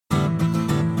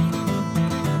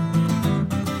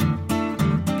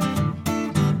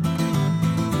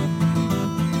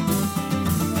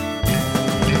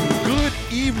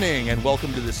morning, and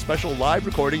welcome to this special live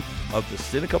recording of the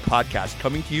Sinica Podcast,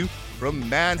 coming to you from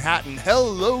Manhattan.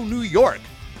 Hello, New York.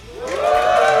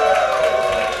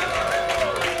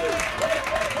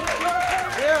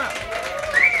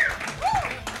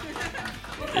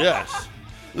 Yes.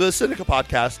 The Sinica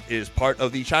Podcast is part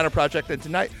of the China Project, and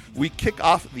tonight we kick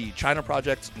off the China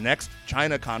Project's next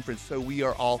China conference, so we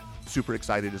are all super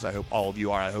excited, as I hope all of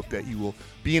you are. I hope that you will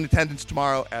be in attendance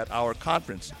tomorrow at our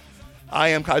conference. I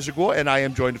am Kaiser Guo, and I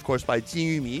am joined, of course, by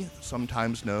Jin Yumi,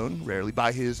 sometimes known, rarely,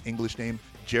 by his English name,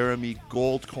 Jeremy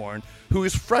Goldkorn, who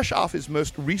is fresh off his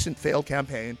most recent failed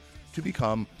campaign to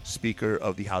become Speaker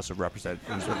of the House of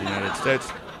Representatives of the United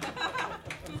States.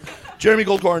 Jeremy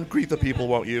Goldkorn, greet the people,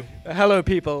 won't you? Hello,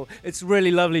 people. It's really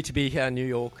lovely to be here in New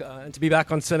York and to be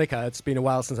back on Sinica. It's been a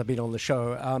while since I've been on the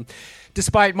show.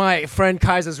 Despite my friend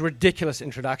Kaiser's ridiculous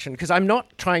introduction, because I'm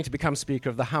not trying to become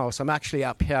Speaker of the House. I'm actually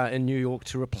up here in New York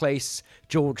to replace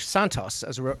George Santos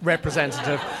as a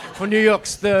representative for New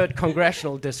York's 3rd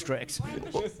Congressional District.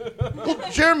 Well,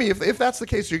 Jeremy, if that's the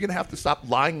case, you're going to have to stop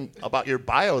lying about your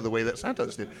bio the way that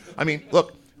Santos did. I mean,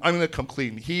 look, I'm going to come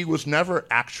clean. He was never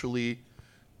actually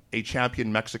a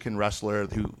champion Mexican wrestler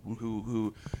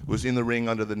who was in the ring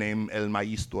under the name El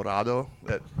Maíz Dorado.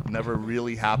 That never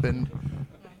really happened.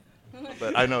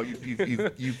 But I know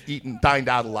you've dined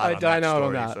out a lot on that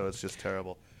story, so it's just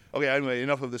terrible. Okay, anyway,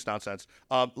 enough of this nonsense.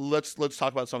 Let's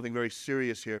talk about something very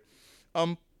serious here.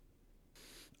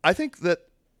 I think that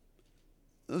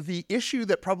the issue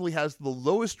that probably has the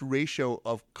lowest ratio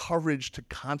of coverage to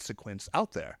consequence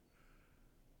out there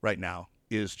right now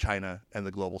is China and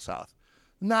the Global South.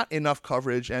 Not enough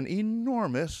coverage and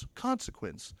enormous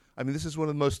consequence. I mean, this is one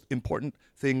of the most important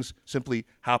things simply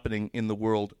happening in the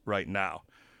world right now.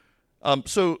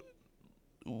 So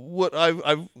what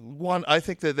I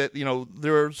think that you know,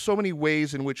 there are so many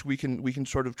ways in which we can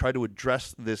sort of try to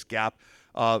address this gap,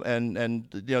 and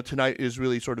you know, tonight is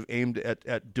really sort of aimed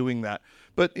at doing that.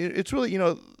 But it's really, you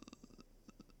know,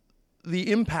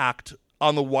 the impact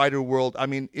on the wider world. I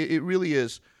mean, it really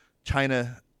is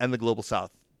China and the Global South.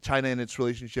 China and its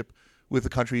relationship with the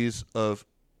countries of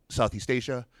Southeast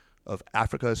Asia, of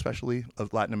Africa especially,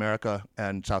 of Latin America,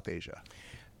 and South Asia.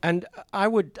 And I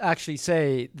would actually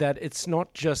say that it's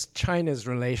not just China's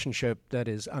relationship that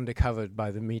is undercovered by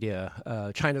the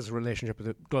media, China's relationship with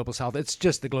the Global South. It's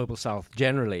just the Global South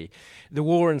generally. The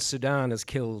war in Sudan has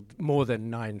killed more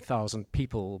than 9,000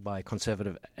 people by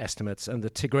conservative estimates, and the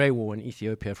Tigray war in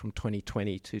Ethiopia from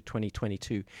 2020 to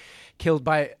 2022 killed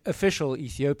by official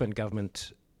Ethiopian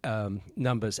government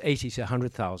numbers 80 to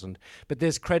 100,000, but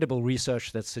there's credible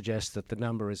research that suggests that the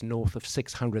number is north of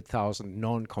 600,000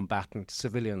 non-combatant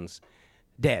civilians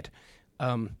dead.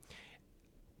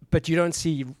 But you don't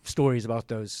see stories about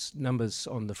those numbers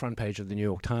on the front page of the New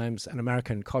York Times, and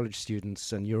American college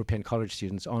students and European college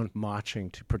students aren't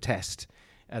marching to protest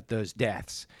at those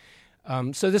deaths.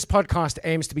 So this podcast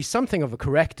aims to be something of a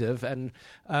corrective and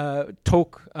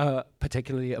talk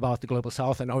particularly about the Global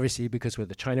South. And obviously, because we're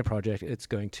the China Project, it's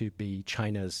going to be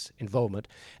China's involvement.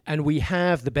 And we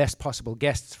have the best possible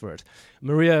guests for it.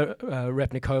 Maria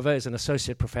Repnikova is an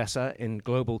associate professor in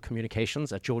global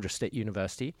communications at Georgia State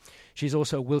University. She's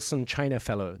also a Wilson China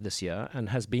Fellow this year and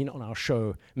has been on our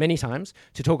show many times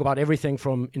to talk about everything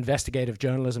from investigative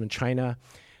journalism in China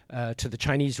to the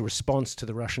Chinese response to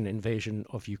the Russian invasion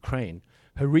of Ukraine.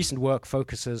 Her recent work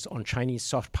focuses on Chinese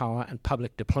soft power and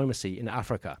public diplomacy in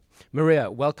Africa. Maria,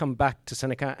 welcome back to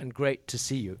Sinica, and great to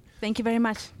see you. Thank you very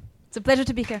much. It's a pleasure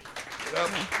to be here.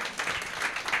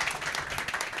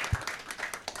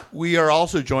 We are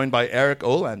also joined by Eric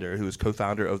Olander, who is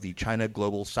co-founder of the China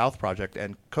Global South Project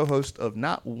and co-host of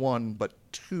not one, but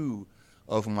 2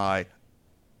 of my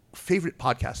favorite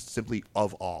podcasts, simply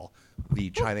of all,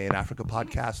 the China and Africa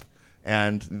podcast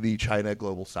and the China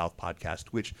Global South podcast,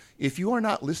 which if you are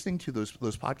not listening to those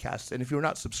podcasts, and if you're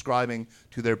not subscribing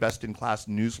to their best-in-class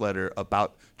newsletter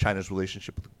about China's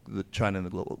relationship with China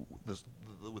and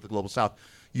with the Global South,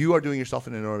 you are doing yourself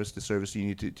an enormous disservice. You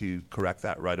need to correct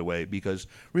that right away, because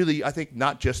really, I think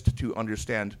not just to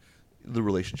understand the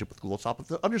relationship with the Global South, but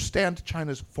to understand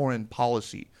China's foreign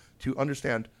policy, to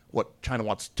understand what China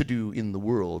wants to do in the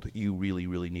world, you really,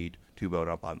 really need to vote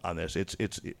up on this.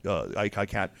 I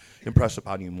can't impress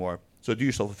upon you more. So do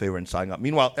yourself a favor and sign up.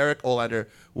 Meanwhile, Eric Olander,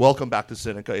 welcome back to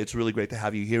Sinica. It's really great to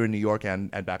have you here in New York and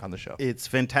back on the show. It's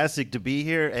fantastic to be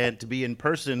here and to be in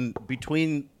person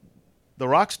between the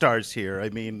rock stars here. I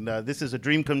mean, this is a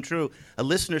dream come true. A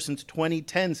listener since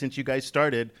 2010, since you guys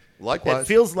started. Likewise. It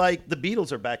feels like the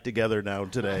Beatles are back together now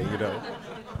today, you know.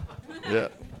 Yeah.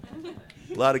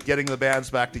 A lot of getting the bands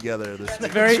back together.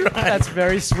 That's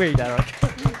very sweet, Eric.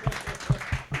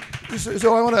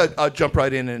 So I want to jump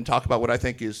right in and talk about what I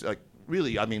think is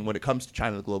really, I mean, when it comes to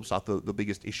China and the Global South, the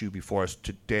biggest issue before us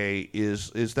today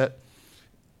is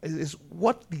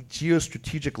what the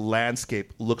geostrategic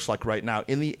landscape looks like right now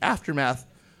in the aftermath,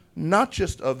 not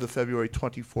just of the February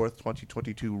 24th,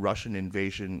 2022 Russian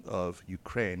invasion of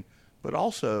Ukraine, but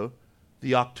also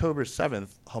the October 7th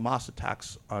Hamas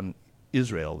attacks on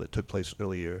Israel that took place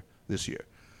earlier this year.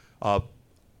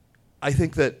 I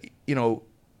think that,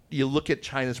 you look at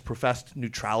China's professed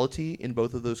neutrality in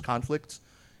both of those conflicts,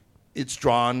 it's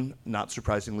drawn, not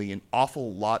surprisingly, an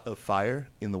awful lot of fire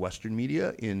in the Western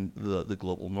media, in the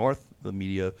global North. The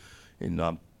media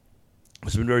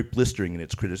has been very blistering in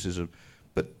its criticism.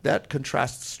 But that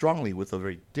contrasts strongly with a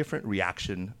very different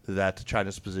reaction that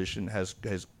China's position has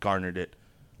garnered it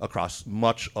across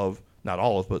much of, not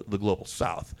all of, but the global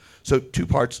South. So two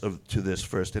parts to this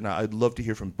first, and I'd love to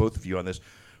hear from both of you on this.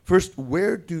 First,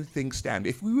 where do things stand?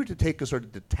 If we were to take a sort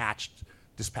of detached,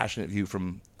 dispassionate view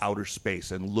from outer space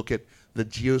and look at the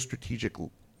geostrategic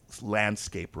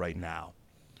landscape right now,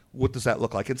 what does that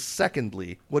look like? And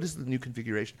secondly, what is the new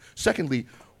configuration? Secondly,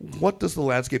 what does the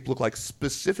landscape look like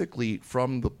specifically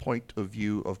from the point of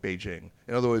view of Beijing?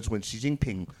 In other words, when Xi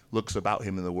Jinping looks about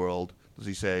him in the world, does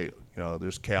he say,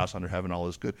 there's chaos under heaven, all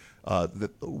is good?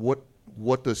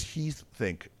 What does he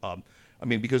think?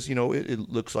 Because, it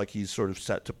looks like he's sort of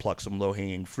set to pluck some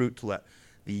low-hanging fruit to let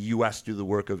the U.S. do the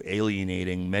work of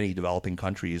alienating many developing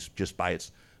countries just by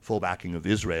its full backing of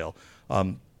Israel.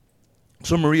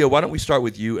 So, Maria, why don't we start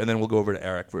with you, and then we'll go over to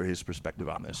Eric for his perspective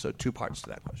on this. So 2 parts to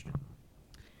that question.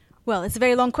 Well, it's a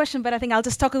very long question, but I think I'll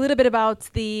just talk a little bit about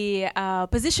the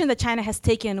position that China has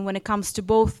taken when it comes to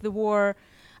both the war,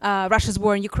 Russia's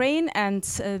war in Ukraine, and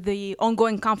the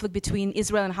ongoing conflict between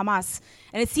Israel and Hamas.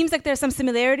 And it seems like there are some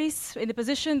similarities in the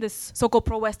position. This so-called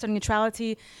pro-Western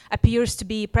neutrality appears to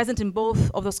be present in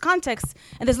both of those contexts.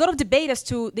 And there's a lot of debate as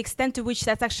to the extent to which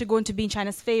that's actually going to be in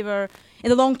China's favor in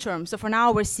the long term. So for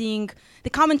now, we're seeing the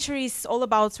commentaries all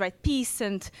about peace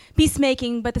and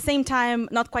peacemaking, but at the same time,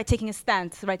 not quite taking a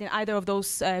stand in either of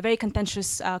those very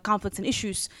contentious conflicts and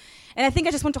issues. And I think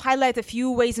I just want to highlight a few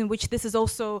ways in which this is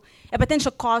also a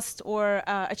potential cost or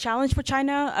a challenge for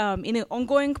China in an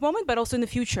ongoing moment, but also in the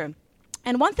future.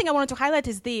 And one thing I wanted to highlight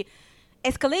is the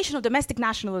escalation of domestic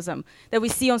nationalism that we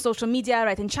see on social media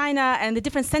in China, and the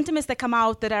different sentiments that come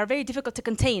out that are very difficult to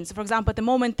contain. So, for example, at the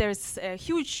moment, there's a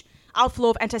huge outflow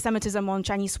of anti-Semitism on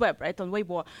Chinese web, on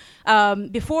Weibo.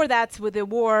 Before that, with the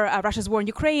war, Russia's war in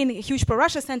Ukraine, a huge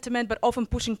pro-Russia sentiment, but often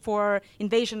pushing for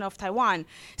invasion of Taiwan.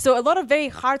 So a lot of very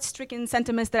heart-stricken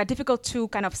sentiments that are difficult to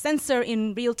kind of censor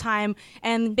in real time,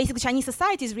 and basically Chinese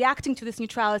society is reacting to this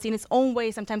neutrality in its own way,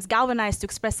 sometimes galvanized to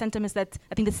express sentiments that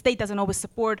I think the state doesn't always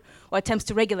support or attempts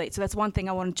to regulate. So that's one thing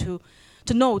I wanted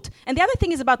to note. And the other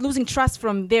thing is about losing trust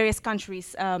from various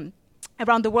countries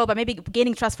around the world, but maybe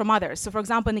gaining trust from others. So, for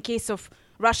example, in the case of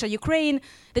Russia, Ukraine,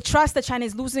 the trust that China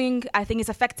is losing, I think, is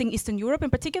affecting Eastern Europe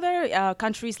in particular,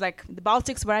 countries like the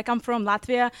Baltics, where I come from,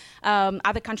 Latvia,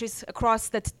 other countries across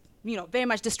that very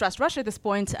much distrust Russia at this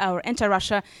point, or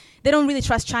anti-Russia. They don't really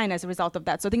trust China as a result of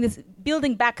that. So I think this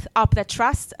building back up that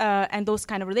trust and those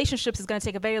kind of relationships is going to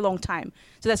take a very long time.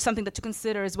 So that's something to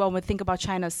consider as well when we think about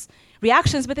China's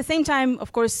reactions. But at the same time,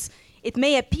 of course, it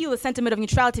may appeal, a sentiment of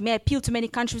neutrality may appeal to many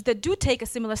countries that do take a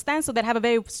similar stance, so that have a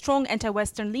very strong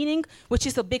anti-Western leaning, which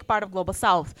is a big part of Global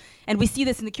South. And we see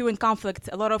this in the current conflict.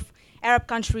 A lot of Arab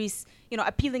countries,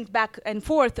 appealing back and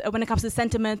forth when it comes to the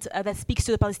sentiment that speaks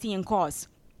to the Palestinian cause.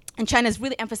 And China is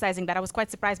really emphasizing that. I was quite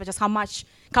surprised by just how much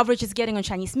coverage it's getting on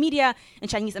Chinese media and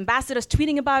Chinese ambassadors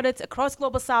tweeting about it across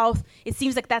Global South. It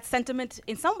seems like that sentiment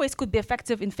in some ways could be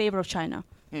effective in favor of China.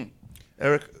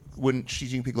 Eric, when Xi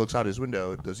Jinping looks out his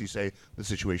window, does he say the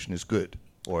situation is good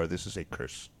or this is a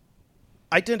curse?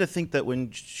 I tend to think that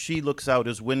when Xi looks out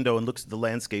his window and looks at the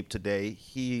landscape today,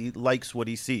 he likes what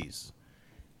he sees.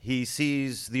 He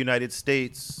sees the United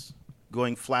States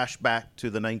going flashback to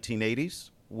the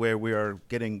 1980s, where we are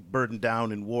getting burdened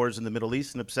down in wars in the Middle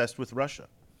East and obsessed with Russia.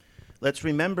 Let's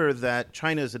remember that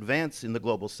China's advance in the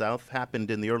Global South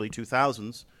happened in the early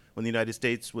 2000s when the United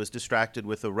States was distracted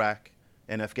with Iraq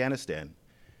and Afghanistan.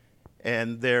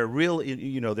 And their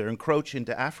encroach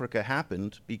into Africa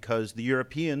happened because the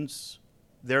Europeans,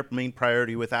 their main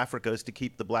priority with Africa is to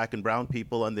keep the black and brown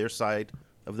people on their side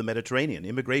of the Mediterranean.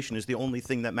 Immigration is the only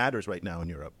thing that matters right now in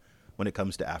Europe when it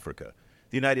comes to Africa.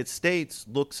 The United States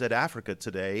looks at Africa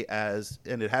today as,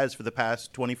 and it has for the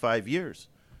past 25 years,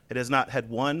 it has not had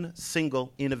one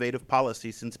single innovative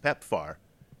policy since PEPFAR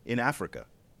in Africa.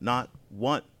 Not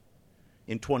one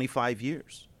in 25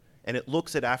 years. And it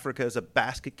looks at Africa as a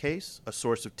basket case, a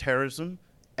source of terrorism,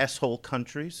 S-hole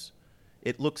countries,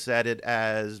 It looks at it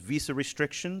as visa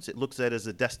restrictions. It looks at it as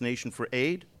a destination for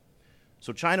aid.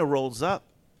 So China rolls up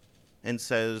and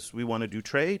says, we want to do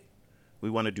trade. We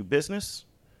want to do business.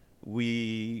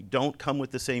 We don't come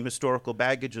with the same historical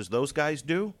baggage as those guys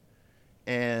do.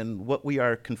 And what we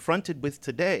are confronted with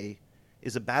today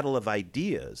is a battle of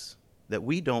ideas that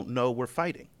we don't know we're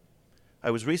fighting. I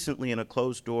was recently in a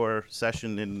closed-door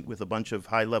session with a bunch of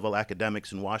high-level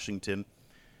academics in Washington,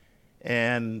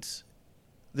 and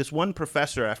this one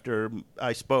professor, after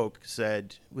I spoke,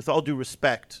 said, with all due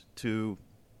respect to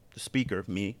the speaker,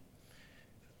 me,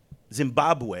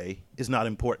 Zimbabwe is not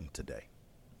important today.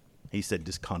 He said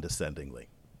this condescendingly.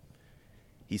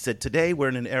 He said, today we're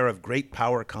in an era of great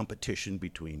power competition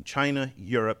between China,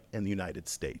 Europe, and the United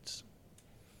States.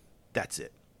 That's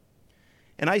it.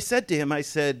 And I said to him, I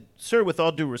said, sir, with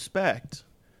all due respect,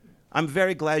 I'm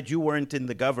very glad you weren't in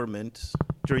the government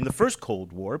during the first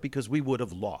Cold War because we would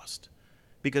have lost.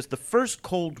 Because the first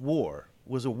Cold War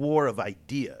was a war of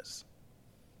ideas.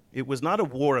 It was not a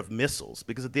war of missiles,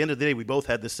 because at the end of the day, we both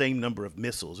had the same number of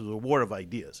missiles. It was a war of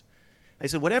ideas. I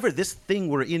said, whatever this thing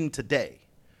we're in today,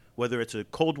 whether it's a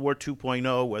Cold War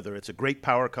 2.0, whether it's a great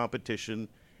power competition,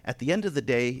 at the end of the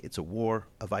day, it's a war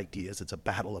of ideas. It's a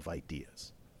battle of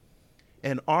ideas.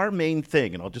 And our main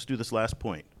thing, and I'll just do this last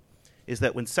point, is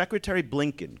that when Secretary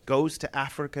Blinken goes to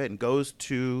Africa and goes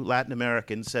to Latin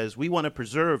America and says, we want to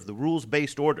preserve the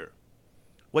rules-based order,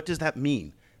 what does that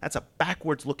mean? That's a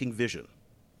backwards-looking vision.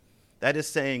 That is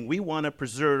saying we want to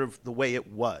preserve the way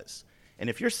it was. And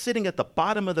if you're sitting at the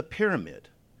bottom of the pyramid,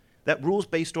 that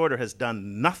rules-based order has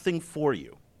done nothing for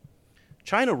you.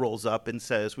 China rolls up and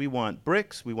says, we want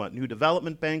BRICS, we want New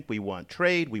Development Bank, we want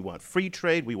trade, we want free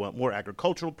trade, we want more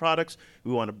agricultural products,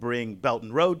 we want to bring Belt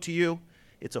and Road to you.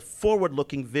 It's a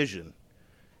forward-looking vision.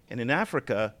 And in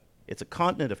Africa, it's a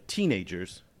continent of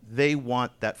teenagers. They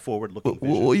want that forward-looking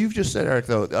vision. Well, you've just said, Eric,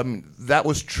 though, that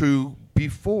was true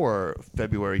before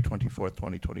February 24th,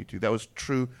 2022. That was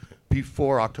true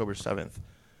before October 7th.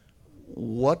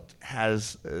 What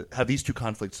have these two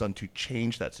conflicts done to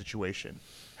change that situation?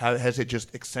 Has it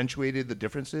just accentuated the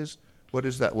differences? What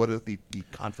is that? What have the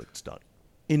conflicts done?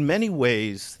 In many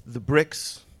ways, the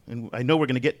BRICS, and I know we're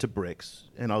going to get to BRICS,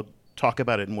 and I'll talk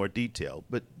about it in more detail,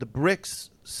 but the BRICS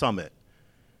summit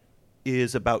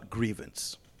is about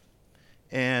grievance.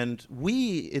 And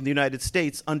we in the United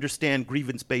States understand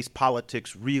grievance-based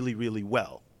politics really, really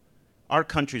well. Our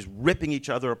country's ripping each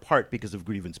other apart because of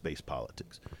grievance-based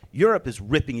politics. Europe is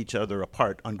ripping each other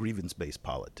apart on grievance-based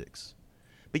politics.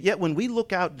 But yet when we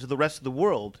look out into the rest of the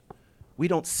world, we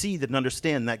don't see and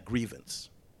understand that grievance.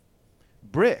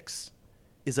 BRICS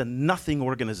is a nothing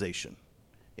organization.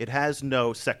 It has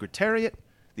no secretariat.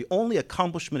 The only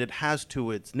accomplishment it has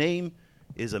to its name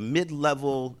is a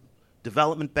mid-level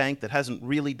development bank that hasn't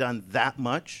really done that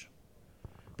much.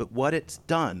 But what it's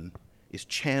done is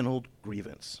channeled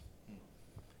grievance.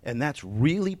 And that's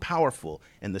really powerful.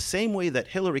 And the same way that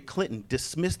Hillary Clinton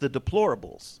dismissed the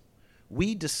deplorables,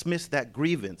 we dismiss that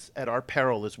grievance at our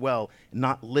peril as well,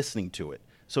 not listening to it.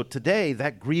 So today,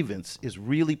 that grievance is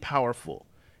really powerful.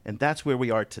 And that's where we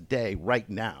are today, right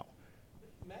now.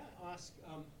 May I ask,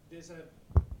 there's a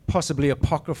possibly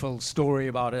apocryphal story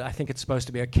about it. I think it's supposed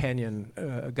to be a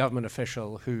Kenyan government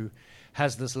official who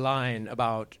has this line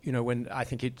about, when I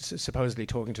think he's supposedly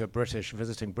talking to a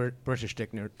visiting British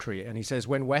dignitary, and he says,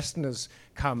 when Westerners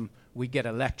come, we get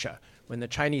a lecture. When the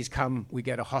Chinese come, we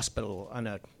get a hospital and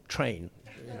a train,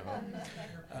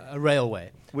 a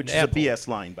railway. Which is a BS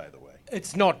line, by the way.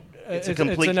 It's not. It's a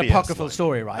complete it's an BS apocryphal line.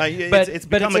 story, right? It's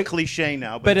become a cliche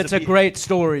now. But it's a great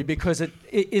story because it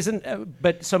isn't.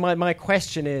 But so my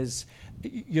question is,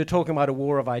 you're talking about a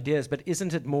war of ideas, but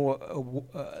isn't it more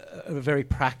a very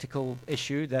practical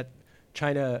issue that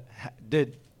China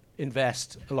did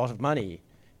invest a lot of money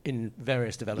in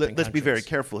various developing countries? Let's be very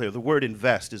careful here. The word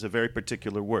invest is a very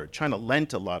particular word. China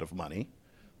lent a lot of money.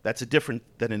 That's different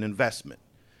than an investment.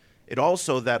 It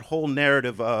also, that whole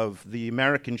narrative of the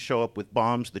Americans show up with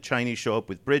bombs, the Chinese show up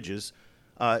with bridges,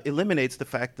 eliminates the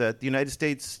fact that the United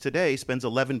States today spends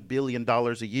 $11 billion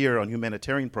a year on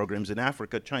humanitarian programs in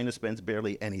Africa. China spends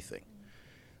barely anything.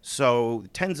 So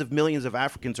tens of millions of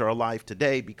Africans are alive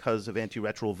today because of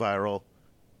antiretroviral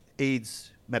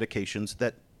AIDS medications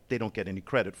that they don't get any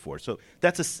credit for. So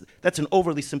that's an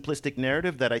overly simplistic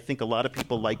narrative that I think a lot of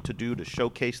people like to do to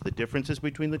showcase the differences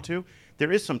between the two.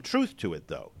 There is some truth to it,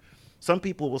 though. Some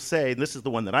people will say, and this is the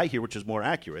one that I hear, which is more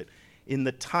accurate, in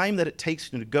the time that it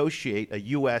takes to negotiate a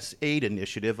U.S. aid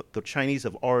initiative, the Chinese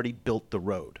have already built the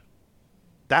road.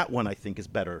 That one, I think, is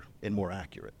better and more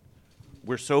accurate.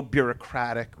 We're so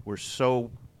bureaucratic, we're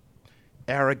so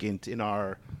arrogant in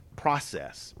our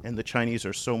process, and the Chinese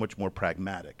are so much more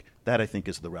pragmatic. That, I think,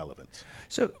 is the relevance.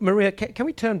 So, Maria, can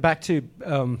we turn back to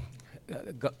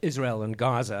Israel and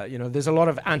Gaza? You know, there's a lot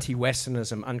of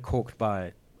anti-Westernism uncorked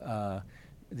by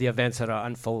the events that are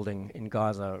unfolding in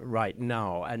Gaza right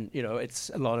now, and you know, it's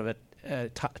a lot of it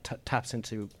taps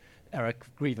into Eric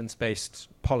grievance-based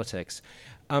politics.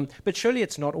 But surely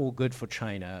it's not all good for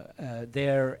China.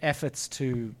 Their efforts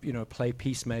to, you know, play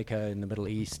peacemaker in the Middle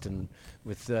East and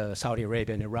with Saudi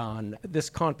Arabia and Iran, this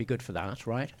can't be good for that,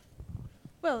 right?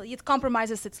 Well, it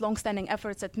compromises its long-standing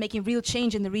efforts at making real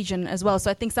change in the region as well.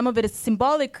 So I think some of it is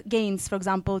symbolic gains, for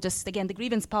example, just, again, the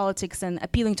grievance politics and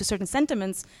appealing to certain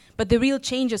sentiments. But the real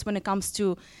changes when it comes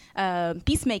to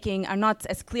peacemaking are not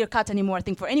as clear-cut anymore, I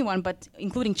think, for anyone, but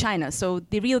including China. So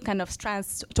the real kind of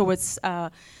strands towards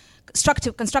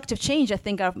constructive change, I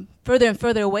think, are further and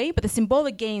further away, but the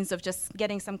symbolic gains of just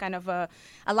getting some kind of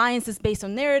alliances based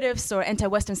on narratives or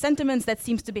anti-Western sentiments, that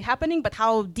seems to be happening, but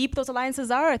how deep those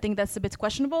alliances are, I think that's a bit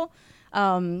questionable.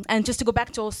 And just to go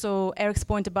back to also Eric's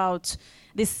point about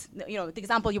this, you know, the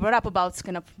example you brought up about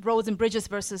kind of roads and bridges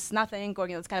versus nothing, or,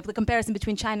 you know, it's kind of the comparison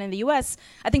between China and the US.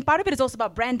 I think part of it is also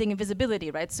about branding and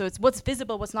visibility, right? So it's what's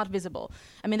visible, what's not visible.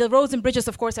 I mean, the roads and bridges,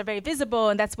 of course, are very visible,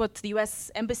 and that's what the US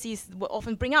embassies will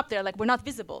often bring up. They're like, we're not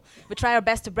visible. We try our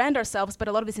best to brand ourselves, but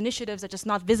a lot of these initiatives are just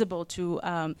not visible to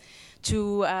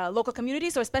local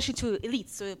communities, or especially to elites.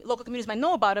 So local communities might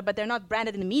know about it, but they're not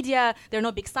branded in the media. There are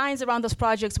no big signs around those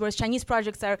projects, whereas Chinese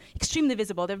projects are extremely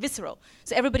visible. They're visceral.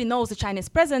 So everybody knows that China is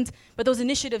present, but those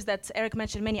initiatives that Eric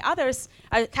mentioned, many others,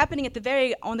 are happening at the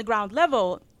very on-the-ground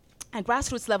level and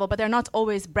grassroots level, but they're not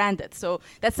always branded. So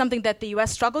that's something that the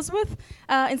U.S. struggles with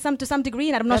to some degree,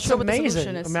 and I'm not sure what the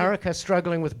solution is. America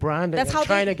struggling with branding, that's and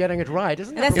China getting it right,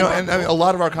 isn't it? You know, and I mean, a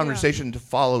lot of our conversation to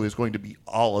follow is going to be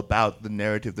all about the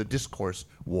narrative, the discourse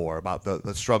war, about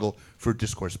the struggle for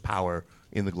discourse power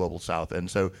in the global South. And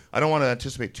so I don't want to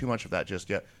anticipate too much of that just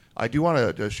yet. I do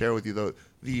want to share with you, though,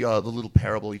 the little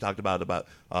parable you talked about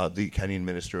the Kenyan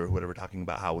minister or whatever, talking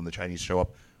about how when the Chinese show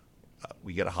up,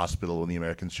 we get a hospital. When the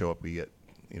Americans show up, we get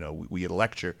a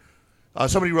lecture.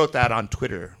 Somebody wrote that on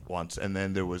Twitter once, and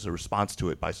then there was a response to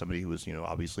it by somebody who was, you know,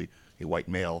 obviously a white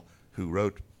male, who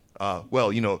wrote,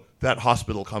 well, you know, that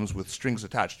hospital comes with strings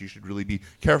attached. You should really be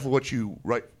careful what you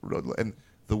write. And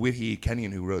the witty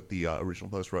Kenyan who wrote the original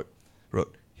post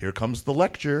wrote, "Here comes the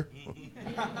lecture."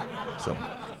 So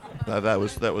that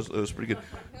was pretty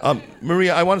good.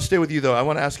 Maria, I want to stay with you, though. I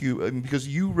want to ask you, because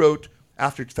you wrote,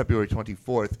 after February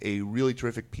 24th, a really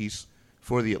terrific piece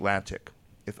for The Atlantic,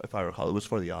 if I recall. It was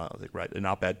for The Atlantic, right, an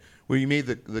op-ed, where you made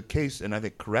the case, and I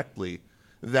think correctly,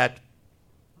 that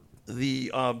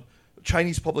the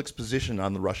Chinese public's position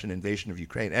on the Russian invasion of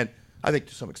Ukraine, and I think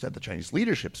to some extent the Chinese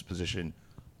leadership's position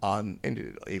on, and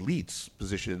elites'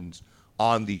 positions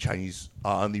on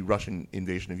the Russian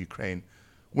invasion of Ukraine,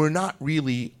 were not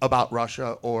really about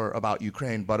Russia or about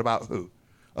Ukraine, but about who?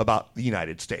 About the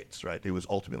United States, right? It was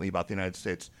ultimately about the United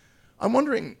States. I'm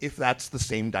wondering if that's the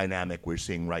same dynamic we're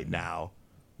seeing right now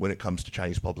when it comes to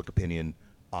Chinese public opinion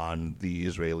on the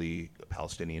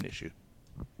Israeli-Palestinian issue.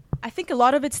 I think a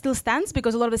lot of it still stands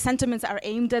because a lot of the sentiments are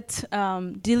aimed at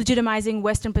delegitimizing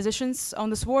Western positions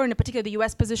on this war, and in particular the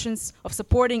U.S. positions of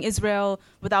supporting Israel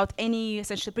without any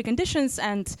essentially preconditions,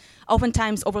 and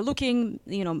oftentimes overlooking,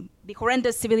 you know, the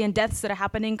horrendous civilian deaths that are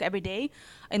happening every day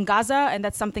in Gaza, and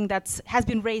that's something that has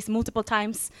been raised multiple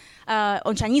times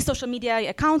on Chinese social media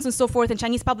accounts and so forth, and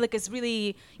Chinese public is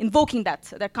really invoking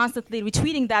that. They're constantly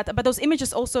retweeting that, but those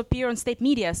images also appear on state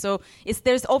media, so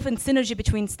there's often synergy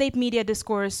between state media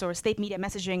discourse or state media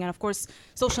messaging and, of course,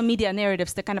 social media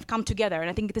narratives that kind of come together, and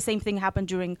I think the same thing happened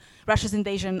during Russia's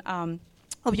invasion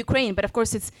of Ukraine. But of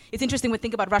course, it's interesting when we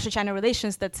think about Russia-China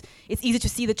relations that it's easy to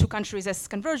see the two countries as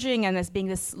converging and as being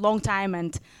this long time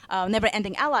and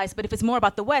never-ending allies. But if it's more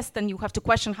about the West, then you have to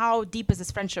question how deep is this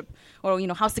friendship, or, you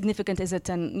know, how significant is it,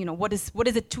 and, you know, what is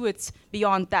it to it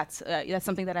beyond that? That's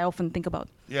something that I often think about.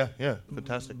 Yeah,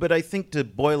 fantastic. But I think to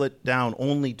boil it down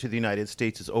only to the United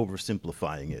States is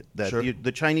oversimplifying it. That Sure.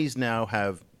 the Chinese now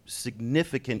have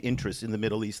significant interests in the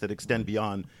Middle East that extend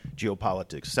beyond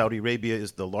geopolitics. Saudi Arabia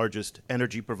is the largest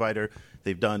energy provider.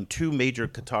 They've done 2 major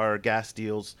Qatar gas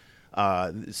deals.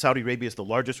 Saudi Arabia is the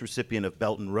largest recipient of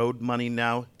Belt and Road money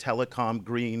now, telecom,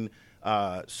 green.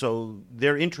 So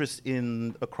their interests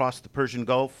across the Persian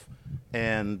Gulf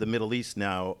and the Middle East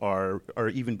now are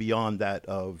even beyond that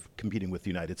of competing with the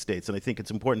United States. And I think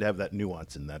it's important to have that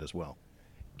nuance in that as well.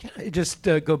 Can I just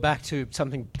go back to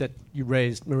something that you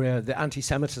raised, Maria, the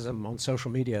anti-Semitism on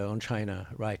social media on China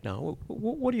right now?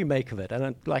 What do you make of it? And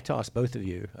I'd like to ask both of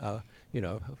you,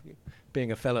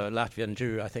 being a fellow Latvian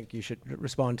Jew, I think you should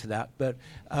respond to that. But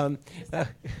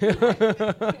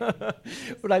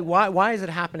like, why is it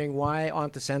happening? Why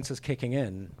aren't the censors kicking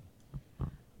in?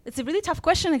 It's a really tough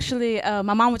question, actually. My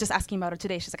mom was just asking about it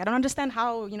today. She's like, I don't understand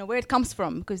how, where it comes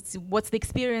from, because what's the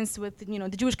experience with,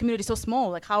 the Jewish community so small?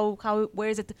 Like, where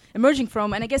is it emerging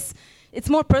from? And I guess it's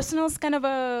more personal kind of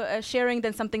a sharing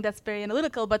than something that's very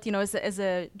analytical. But, as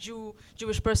a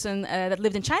Jewish person that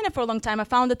lived in China for a long time, I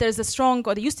found that there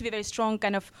used to be a very strong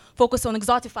kind of focus on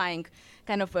exotifying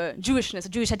kind of Jewishness, a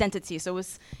Jewish identity. So it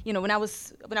was, when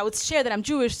I would share that I'm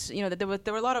Jewish, that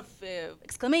there were a lot of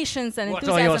exclamations and what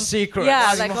enthusiasm. Are your secrets?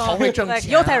 Yeah, like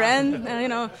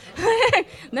Yotaren,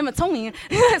 Nematoni.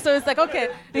 So it's like, okay,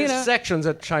 There's sections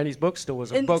at Chinese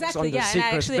bookstores of books on the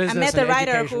secret business. I met a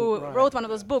writer education. who wrote one of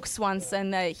those books once,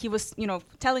 and he was,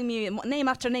 telling me name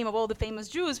after name of all the famous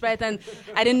Jews, right? And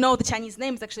I didn't know the Chinese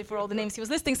names actually for all the names he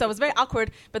was listing, so it was very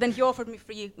awkward. But then he offered me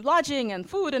free lodging and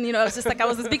food, and it was just like I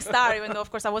was this big star, even though of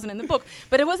course I wasn't in the book.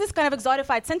 But it was this kind of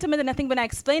exotified sentiment, and I think when I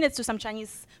explained it to some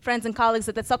Chinese friends and colleagues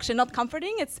that's actually not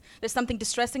comforting. There's something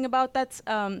distressing about that.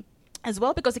 As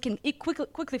well, because it can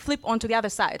quickly flip onto the other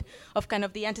side of kind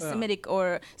of the anti-Semitic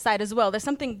or side as well. There's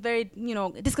something very,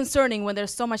 disconcerting when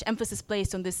there's so much emphasis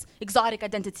placed on this exotic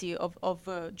identity of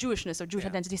Jewishness or Jewish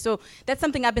identity. So that's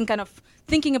something I've been kind of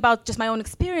thinking about, just my own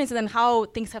experience, and then how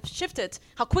things have shifted,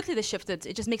 how quickly they shifted.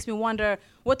 It just makes me wonder,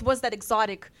 what was that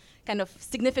exotic kind of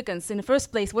significance in the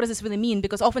first place? What does this really mean?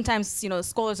 Because oftentimes,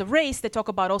 scholars of race, they talk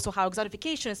about also how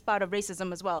exotification is part of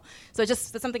racism as well. So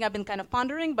that's something I've been kind of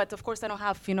pondering, but of course I don't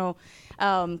have,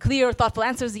 clear, thoughtful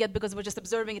answers yet, because we're just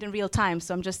observing it in real time.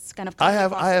 So I'm just kind of... I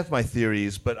have my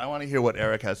theories, but I want to hear what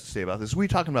Eric has to say about this. We were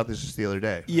talking about this just the other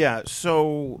day. Yeah,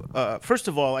 so first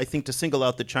of all, I think to single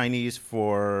out the Chinese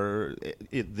for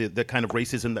the kind of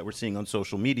racism that we're seeing on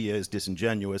social media is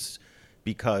disingenuous,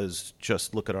 because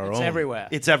just look at our own. It's everywhere.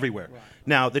 It's everywhere. Right.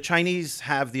 Now, the Chinese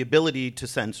have the ability to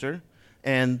censor,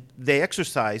 and they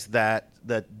exercise that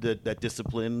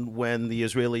discipline when the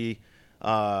Israeli,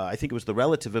 I think it was the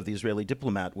relative of the Israeli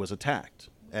diplomat, was attacked.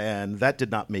 And that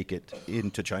did not make it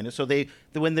into China. So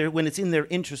when it's in their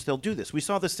interest, they'll do this. We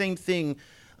saw the same thing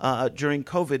during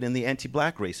COVID and the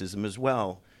anti-black racism as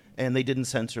well, and they didn't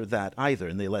censor that either,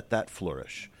 and they let that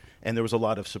flourish. And there was a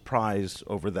lot of surprise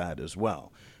over that as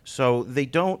well. So they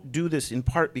don't do this in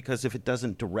part because if it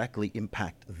doesn't directly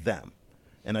impact them.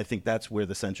 And I think that's where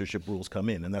the censorship rules come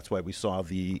in. And that's why we saw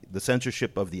the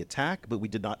censorship of the attack, but we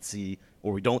did not see,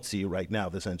 or we don't see right now,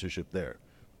 the censorship there.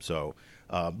 So,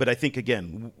 but I think,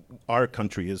 again, our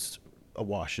country is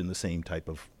awash in the same type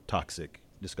of toxic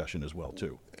discussion as well,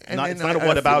 too. It's not a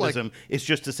whataboutism. It's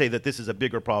just to say that this is a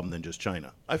bigger problem than just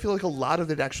China. I feel like a lot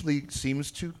of it actually seems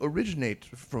to originate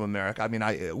from America. I mean,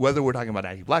 whether we're talking about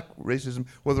anti-black racism,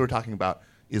 whether we're talking about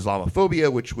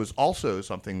Islamophobia, which was also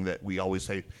something that we always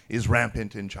say is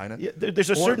rampant in China. Yeah, there's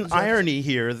a certain irony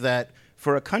here that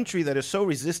for a country that is so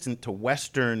resistant to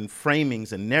Western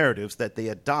framings and narratives that they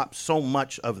adopt so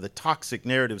much of the toxic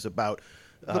narratives about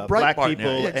black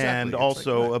people and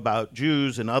also about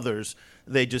Jews and others,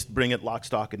 they just bring it lock,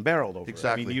 stock, and barrel over.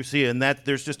 Exactly. I mean, you see, and that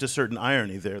there's just a certain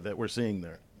irony there that we're seeing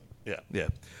there. Yeah.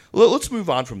 Well, let's move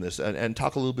on from this and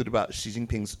talk a little bit about Xi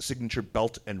Jinping's signature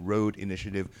Belt and Road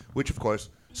Initiative, which, of course,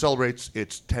 celebrates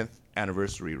its 10th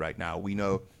anniversary right now. We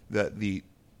know that the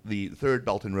third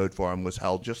Belt and Road Forum was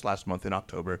held just last month in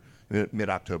October,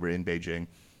 mid-October in Beijing.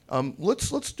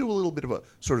 Let's do a little bit of a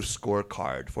sort of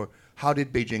scorecard for how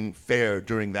did Beijing fare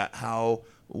during that? How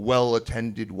well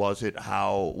attended was it?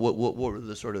 What were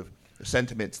the sort of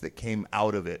sentiments that came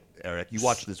out of it, Eric? You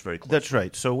watched this very closely. That's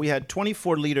right. So we had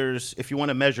 24 leaders, if you want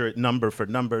to measure it number for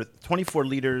number, 24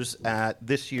 leaders at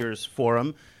this year's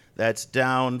forum. That's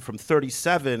down from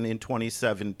 37 in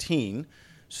 2017.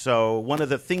 So one of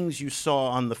the things you saw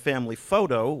on the family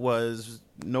photo was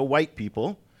no white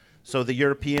people. So the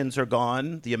Europeans are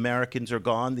gone, the Americans are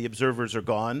gone, the observers are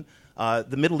gone.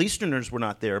 The Middle Easterners were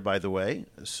not there, by the way.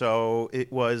 So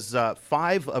it was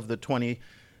 5 of the 20.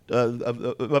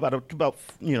 About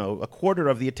a quarter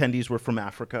of the attendees were from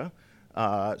Africa.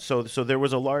 So there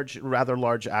was a rather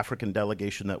large African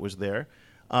delegation that was there.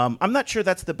 I'm not sure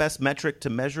that's the best metric to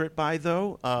measure it by,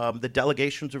 though. The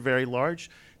delegations are very large.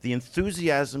 The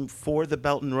enthusiasm for the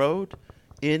Belt and Road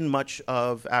in much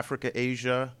of Africa,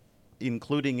 Asia,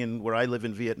 including in where I live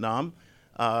in Vietnam,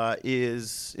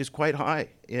 is quite high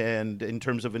and in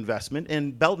terms of investment.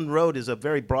 And Belt and Road is a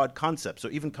very broad concept. So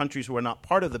even countries who are not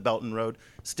part of the Belt and Road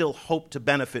still hope to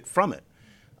benefit from it.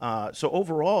 So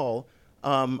overall,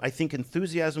 I think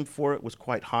enthusiasm for it was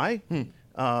quite high.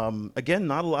 Again,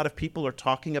 not a lot of people are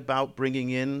talking about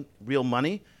bringing in real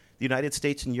money. The United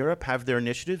States and Europe have their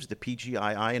initiatives, the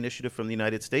PGII initiative from the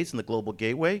United States and the Global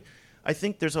Gateway. I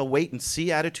think there's a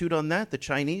wait-and-see attitude on that. The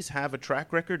Chinese have a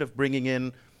track record of bringing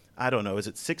in, I don't know, is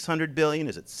it 600 billion?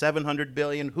 Is it 700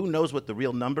 billion? Who knows what the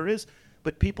real number is?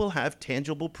 But people have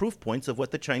tangible proof points of what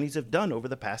the Chinese have done over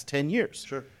the past 10 years.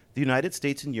 Sure. The United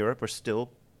States and Europe are still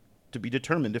to be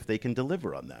determined if they can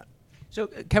deliver on that. So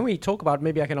can we talk about,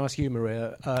 maybe I can ask you,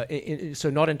 Maria, so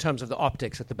not in terms of the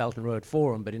optics at the Belt and Road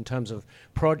Forum, but in terms of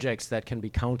projects that can be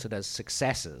counted as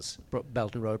successes,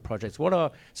 Belt and Road projects. What are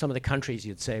some of the countries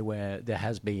you'd say where there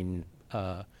has been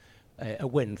a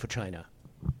win for China?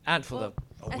 And for the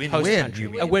A win-win, host country. you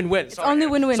mean? A win-win. It's only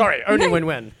win-win. Sorry, only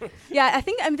win-win. Yeah, I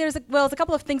think there's a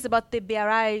couple of things about the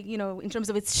BRI, in terms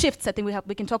of its shifts. I think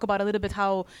we can talk about a little bit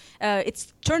how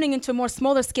it's turning into more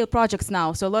smaller scale projects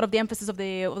now. So a lot of the emphasis of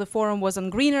the forum was on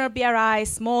greener BRI,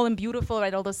 small and beautiful,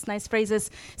 right? All those nice phrases.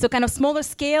 So kind of smaller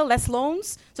scale, less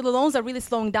loans. So the loans are really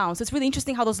slowing down. So it's really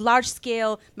interesting how those large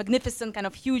scale, magnificent, kind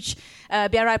of huge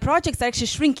BRI projects are actually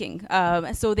shrinking.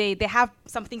 So they have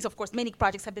some things, of course, many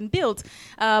projects have been built,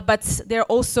 but they're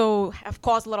also have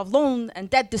caused a lot of loan and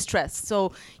debt distress.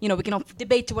 So, we can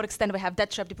debate to what extent we have debt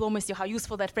trap diplomacy, how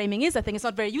useful that framing is. I think it's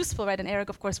not very useful, right? And Eric,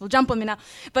 of course, will jump on me now.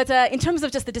 But in terms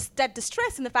of just the debt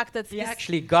distress and the fact that... He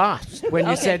actually gasped when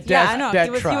you said yeah, debt, I know.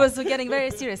 debt He trap. was getting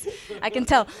very serious. I can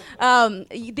tell.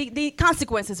 The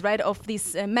consequences, right, of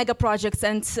these mega projects,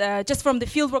 and just from the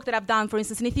field work that I've done, for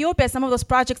instance, in Ethiopia, some of those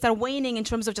projects are waning in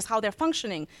terms of just how they're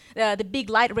functioning. The big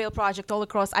light rail project all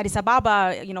across Addis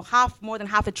Ababa, more than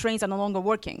half the trains are no longer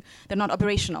working. They're not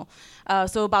operational.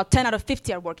 So about 10 out of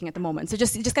 50 are working at the moment. So it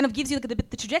just kind of gives you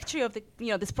the trajectory of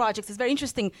this project. It's very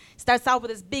interesting. Starts out with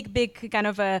this big kind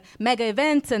of mega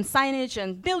event and signage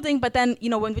and building, but then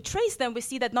when we trace them, we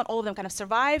see that not all of them kind of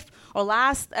survive or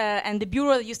last, and the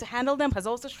bureau that used to handle them has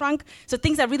also shrunk. So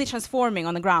things are really transforming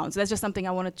on the ground. So that's just something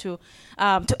I wanted to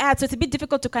add. So it's a bit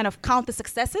difficult to kind of count the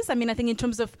successes. I mean, I think in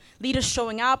terms of leaders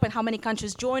showing up and how many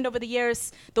countries joined over the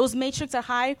years, those metrics are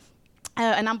high.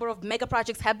 A number of mega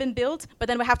projects have been built, but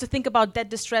then we have to think about debt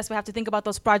distress. We have to think about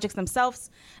those projects themselves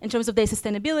in terms of their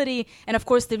sustainability. And of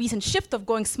course, the recent shift of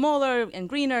going smaller and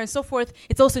greener and so forth,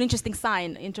 it's also an interesting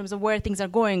sign in terms of where things are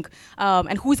going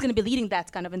and who's going to be leading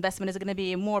that kind of investment. Is it going to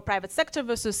be more private sector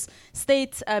versus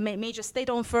state, major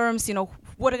state-owned firms?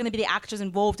 What are going to be the actors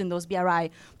involved in those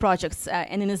BRI projects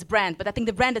and in this brand? But I think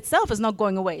the brand itself is not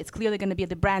going away. It's clearly going to be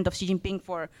the brand of Xi Jinping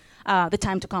for the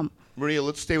time to come. Maria,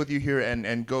 let's stay with you here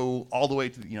and go all the way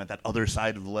to that other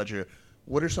side of the ledger.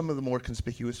 What are some of the more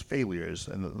conspicuous failures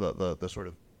and the sort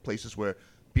of places where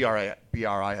BRI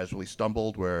has really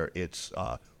stumbled, where it's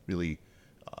really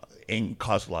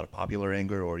caused a lot of popular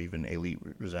anger or even elite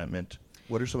resentment?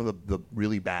 What are some of the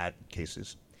really bad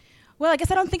cases? Well, I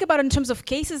guess I don't think about it in terms of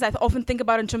cases. I often think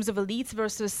about it in terms of elites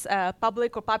versus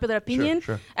public or popular opinion.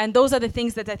 Sure. And those are the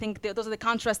things that I think, those are the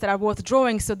contrasts that are worth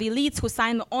drawing. So the elites who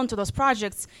sign on to those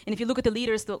projects, and if you look at the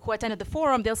leaders who attended the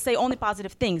forum, they'll say only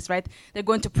positive things, right? They're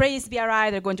going to praise BRI,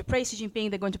 they're going to praise Xi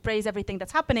Jinping, they're going to praise everything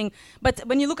that's happening. But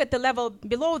when you look at the level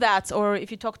below that, or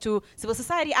if you talk to civil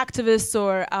society activists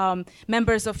or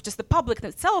members of just the public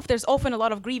itself, there's often a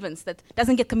lot of grievance that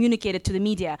doesn't get communicated to the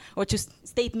media or to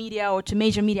state media or to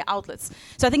major media outlets.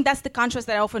 So I think that's the contrast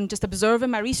that I often just observe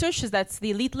in my research, is that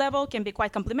the elite level can be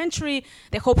quite complimentary.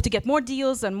 They hope to get more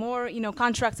deals and more,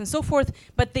 contracts and so forth.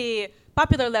 But the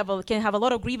popular level can have a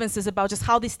lot of grievances about just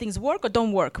how these things work or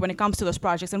don't work when it comes to those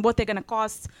projects and what they're going to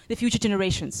cost the future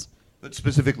generations. But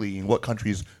specifically, in what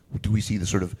countries do we see the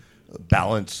sort of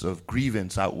balance of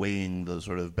grievance outweighing the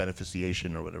sort of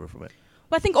beneficiation or whatever from it?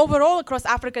 Well, I think overall across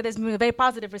Africa, there's been a very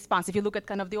positive response. If you look at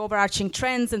kind of the overarching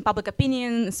trends in public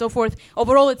opinion and so forth,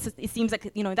 overall it seems like,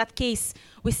 in that case,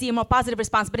 we see a more positive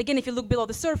response. But again, if you look below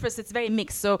the surface, it's very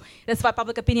mixed. So that's why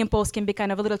public opinion polls can be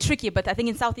kind of a little tricky. But I think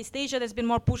in Southeast Asia, there's been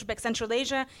more pushback. Central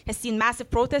Asia has seen massive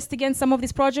protests against some of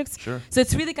these projects. Sure. So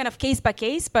it's really kind of case by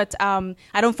case, but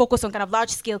I don't focus on kind of large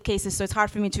scale cases. So it's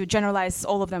hard for me to generalize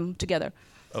all of them together.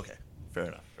 Okay, fair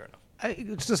enough.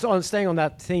 It's just staying on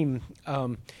that theme,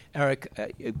 Eric.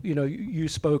 You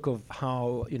spoke of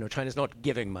how China's not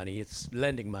giving money; it's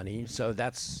lending money. So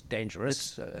that's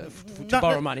dangerous to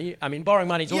borrow money. I mean, borrowing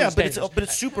money is always dangerous. but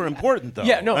it's super important, though.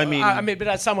 Yeah, no. I mean, but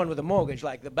as someone with a mortgage,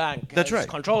 like the bank, that's has right.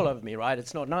 control over me, right?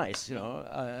 It's not nice.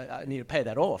 I need to pay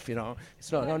that off.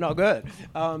 It's not good.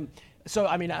 So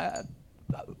I mean.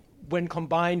 When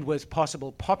combined with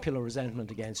possible popular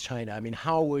resentment against China, I mean,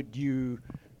 how would you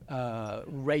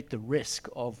rate the risk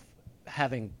of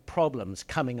having problems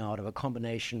coming out of a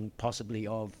combination possibly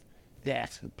of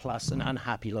debt plus an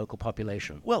unhappy local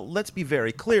population. Well, let's be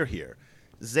very clear here.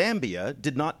 Zambia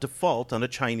did not default on a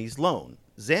Chinese loan.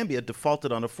 Zambia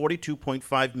defaulted on a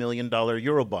 $42.5 million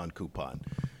Eurobond coupon.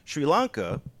 Sri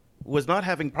Lanka was not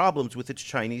having problems with its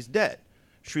Chinese debt.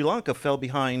 Sri Lanka fell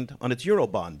behind on its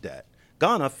Eurobond debt.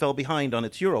 Ghana fell behind on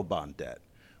its Eurobond debt.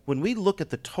 When we look at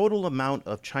the total amount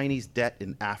of Chinese debt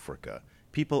in Africa,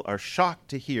 people are shocked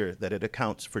to hear that it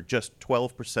accounts for just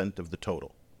 12% of the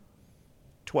total.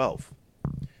 12.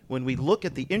 When we look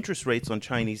at the interest rates on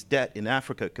Chinese debt in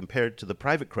Africa compared to the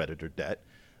private creditor debt,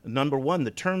 number one,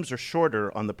 the terms are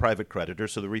shorter on the private creditor,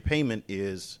 so the repayment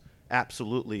is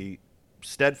absolutely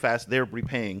steadfast. They're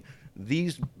repaying.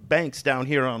 These banks down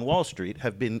here on Wall Street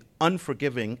have been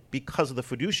unforgiving because of the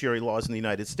fiduciary laws in the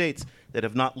United States that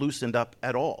have not loosened up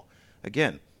at all.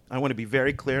 Again, I want to be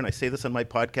very clear, and I say this on my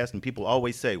podcast, and people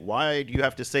always say, why do you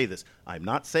have to say this? I'm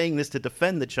not saying this to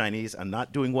defend the Chinese. I'm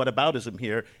not doing whataboutism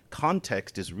here.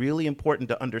 Context is really important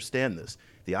to understand this.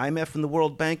 The IMF and the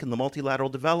World Bank and the multilateral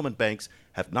development banks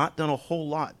have not done a whole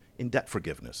lot in debt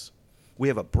forgiveness. We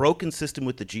have a broken system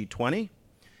with the G20.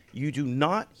 You do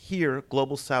not hear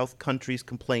Global South countries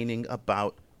complaining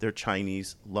about their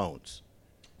Chinese loans.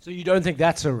 So you don't think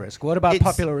that's a risk? What about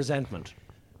popular resentment?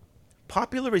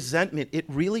 Popular resentment, it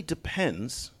really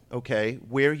depends, okay,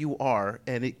 where you are,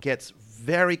 and it gets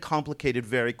very complicated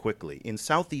very quickly. In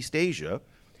Southeast Asia,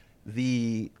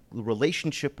 the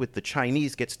relationship with the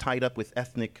Chinese gets tied up with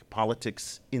ethnic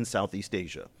politics in Southeast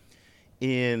Asia.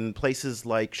 In places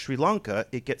like Sri Lanka,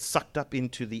 it gets sucked up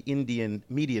into the Indian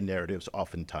media narratives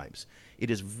oftentimes.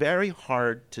 It is very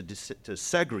hard to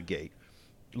segregate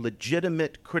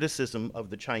legitimate criticism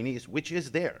of the Chinese, which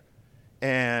is there.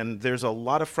 And there's a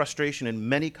lot of frustration in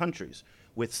many countries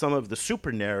with some of the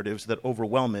super narratives that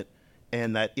overwhelm it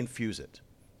and that infuse it.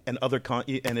 And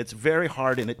it's very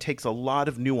hard, and it takes a lot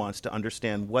of nuance to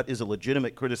understand what is a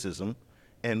legitimate criticism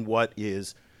and what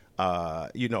is,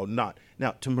 not.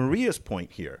 Now, to Maria's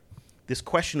point here, this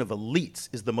question of elites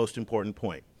is the most important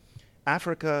point.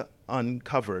 Africa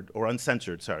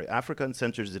Uncensored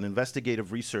is an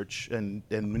investigative research and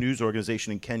news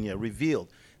organization in Kenya, revealed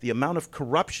the amount of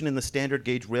corruption in the standard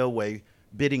gauge railway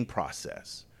bidding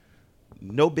process.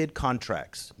 No bid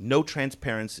contracts, no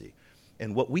transparency.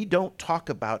 And what we don't talk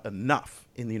about enough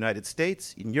in the United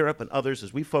States, in Europe, and others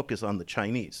is we focus on the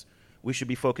Chinese. We should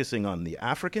be focusing on the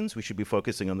Africans. We should be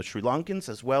focusing on the Sri Lankans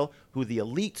as well, who the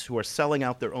elites who are selling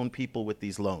out their own people with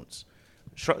these loans.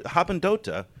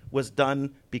 Habandota was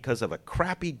done because of a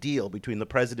crappy deal between the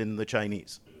president and the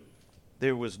Chinese.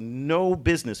 There was no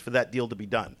business for that deal to be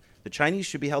done. The Chinese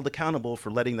should be held accountable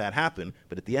for letting that happen,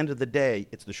 but at the end of the day,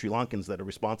 it's the Sri Lankans that are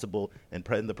responsible, and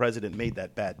the president made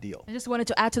that bad deal. I just wanted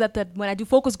to add to that when I do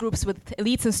focus groups with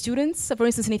elites and students, for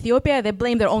instance, in Ethiopia, they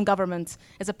blame their own government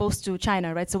as opposed to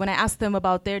China, right? So when I ask them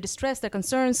about their distress, their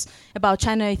concerns about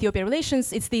China-Ethiopia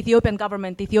relations, it's the Ethiopian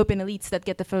government, the Ethiopian elites that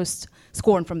get the first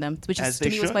scorn from them, which is, to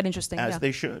me, was quite interesting. As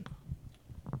they should.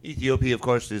 Ethiopia, of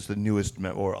course, is the newest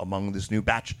or among this new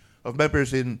batch of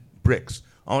members in BRICS.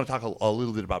 I want to talk a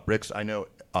little bit about BRICS. I know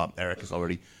Eric has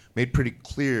already made pretty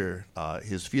clear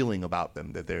his feeling about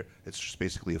them, that it's just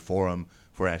basically a forum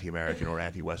for anti-American or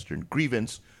anti-Western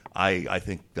grievance. I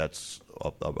think that's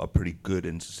a pretty good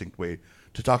and succinct way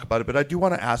to talk about it. But I do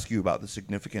want to ask you about the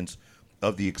significance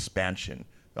of the expansion.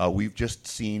 We've just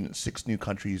seen 6 new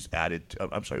countries added.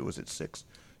 I'm sorry, was it 6?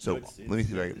 So let me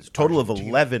see. It's a total of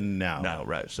 11 now. Now,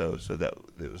 right. So that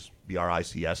it was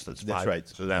BRICS. That's 5. That's right.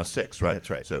 So now 6, right?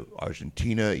 That's right. So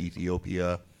Argentina,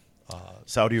 Ethiopia,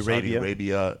 Saudi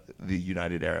Arabia, the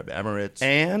United Arab Emirates,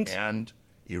 and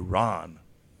Iran.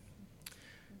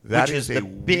 That which is a the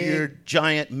weird, big,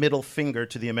 giant middle finger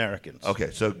to the Americans. Okay,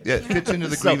 so it fits into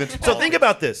the grievance. So think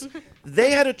about this.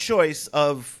 They had a choice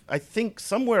of, I think,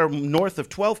 somewhere north of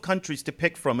 12 countries to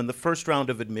pick from in the first round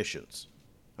of admissions.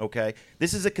 Okay?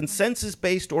 This is a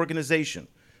consensus-based organization,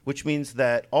 which means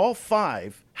that all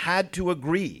 5 had to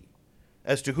agree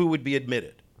as to who would be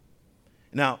admitted.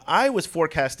 Now, I was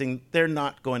forecasting they're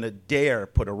not going to dare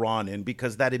put Iran in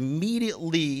because that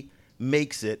immediately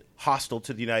makes it hostile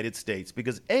to the United States,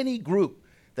 because any group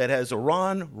that has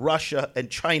Iran, Russia, and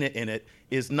China in it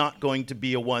is not going to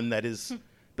be a one that is...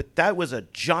 But that was a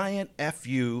giant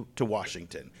FU to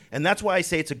Washington. And that's why I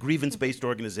say it's a grievance-based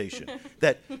organization.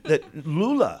 that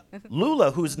Lula,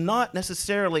 who's not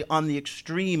necessarily on the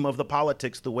extreme of the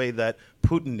politics the way that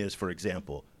Putin is, for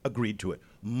example, agreed to it.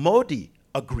 Modi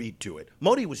agreed to it.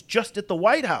 Modi was just at the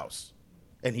White House,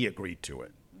 and he agreed to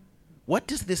it. What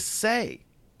does this say?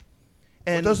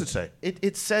 And what does it say?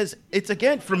 It says, it's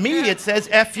again, for me, it says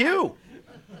FU.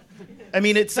 I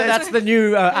mean, it So says that's the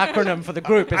new acronym for the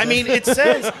group. I mean, it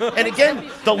says, and again,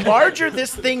 the larger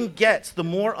this thing gets, the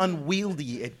more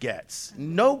unwieldy it gets.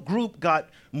 No group got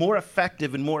more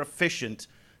effective and more efficient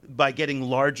by getting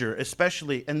larger,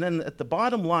 especially. And then at the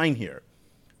bottom line here,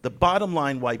 the bottom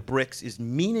line why BRICS is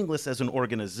meaningless as an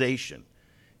organization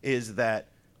is that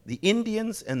the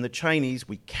Indians and the Chinese,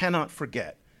 we cannot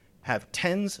forget, have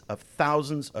tens of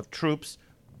thousands of troops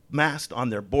massed on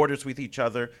their borders with each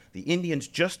other. The Indians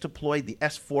just deployed the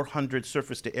S-400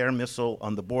 surface-to-air missile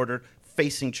on the border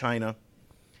facing China.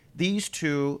 These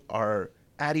two are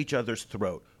at each other's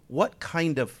throat. What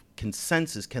kind of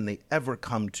consensus can they ever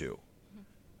come to?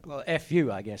 Well,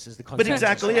 FU, I guess, is the consensus. But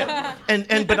exactly it.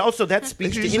 And but also that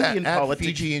speaks to Indian politics.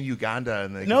 Fiji and Uganda,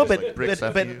 and they No, can just,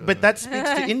 like, BRICS FU. but that speaks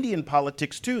to Indian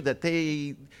politics too. That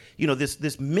they,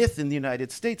 this myth in the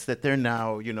United States that they're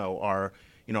now,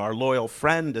 our loyal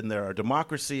friend and they're our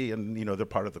democracy and they're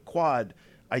part of the Quad.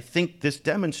 I think this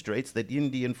demonstrates that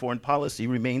Indian foreign policy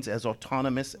remains as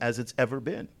autonomous as it's ever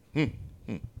been.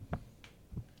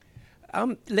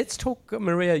 Let's talk,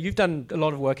 Maria, you've done a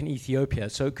lot of work in Ethiopia.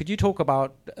 So could you talk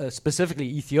about specifically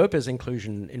Ethiopia's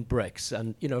inclusion in BRICS?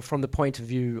 And, from the point of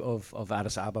view of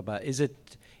Addis Ababa, is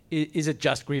it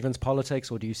just grievance politics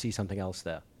or do you see something else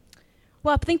there?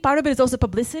 Well, I think part of it is also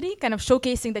publicity, kind of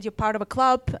showcasing that you're part of a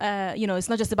club. It's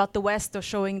not just about the West or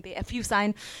showing the FU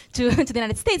sign to the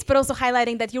United States, but also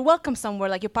highlighting that you're welcome somewhere,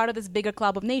 like you're part of this bigger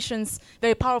club of nations,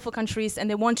 very powerful countries, and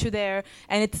they want you there.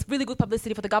 And it's really good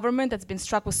publicity for the government that's been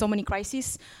struck with so many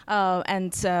crises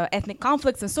and ethnic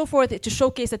conflicts and so forth, to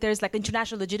showcase that there's like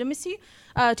international legitimacy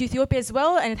to Ethiopia as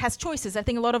well, and it has choices. I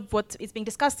think a lot of what is being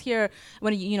discussed here,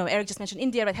 when Eric just mentioned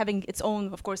India, right, having its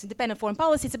own, of course, independent foreign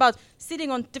policy, it's about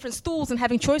sitting on different stools and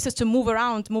having choices to move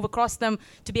around, move across them,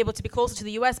 to be able to be closer to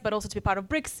the US, but also to be part of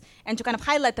BRICS, and to kind of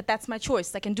highlight that that's my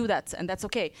choice. I can do that, and that's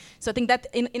okay. So I think that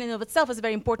in and of itself is a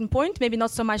very important point. Maybe not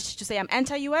so much to say I'm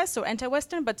anti-US or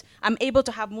anti-Western, but I'm able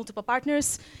to have multiple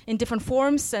partners in different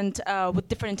forms and with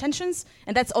different intentions,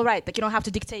 and that's all right. Like you don't have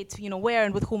to dictate, where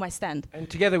and with whom I stand. And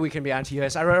together we can be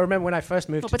anti-US. I remember when I first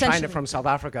moved to China from South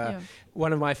Africa,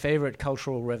 one of my favorite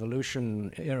Cultural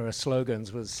Revolution era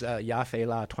slogans was "Ya Fei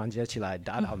La Tuan Jie Qilai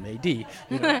Da Dao Mei Di."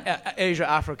 Asia,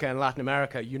 Africa, and Latin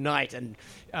America unite and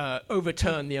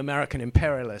overturn the American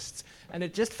imperialists. And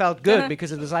it just felt good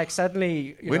because it was like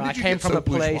suddenly, I came from a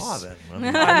place. I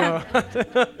know.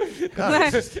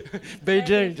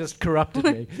 Beijing just corrupted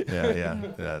me.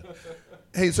 Yeah.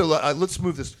 Hey, so let's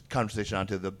move this conversation on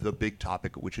to the big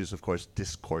topic, which is, of course,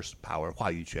 discourse power,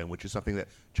 Huayuquan, which is something that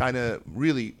China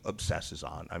really obsesses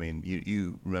on. I mean,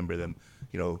 you remember them,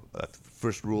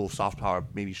 first rule of soft power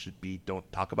maybe should be don't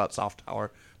talk about soft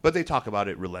power, but they talk about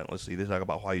it relentlessly. They talk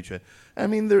about Huayuquan. I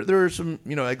mean, there are some,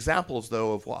 examples,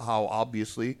 though, of how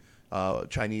obviously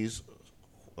Chinese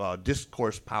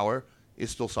discourse power is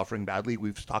still suffering badly.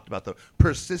 We've talked about the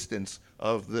persistence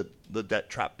of the debt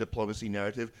trap diplomacy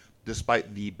narrative,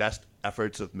 despite the best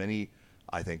efforts of many,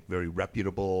 I think, very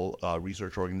reputable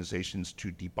research organizations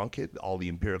to debunk it, all the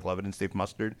empirical evidence they've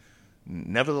mustered.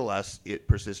 Nevertheless, it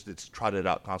persists. It's trotted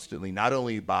out constantly, not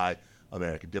only by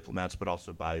American diplomats, but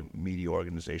also by media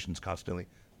organizations constantly.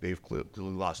 They've clearly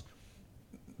lost.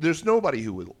 There's nobody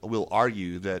who will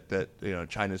argue that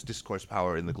China's discourse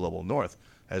power in the global north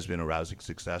has been a rousing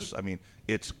success. I mean,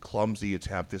 it's clumsy, it's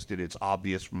ham-fisted, it's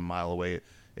obvious from a mile away.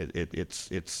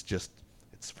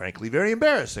 It's frankly very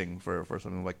embarrassing for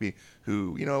someone like me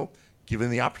who, given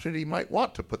the opportunity, might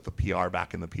want to put the PR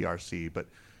back in the PRC, but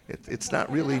it's not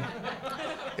really.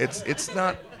 It's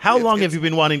not. How long have you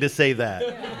been wanting to say that?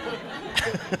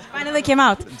 Finally came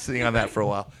out. Been sitting on that for a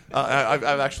while. I've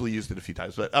actually used it a few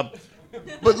times, but no.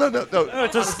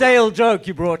 It's a stale joke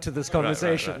you brought to this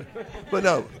conversation. Right. But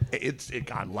no, it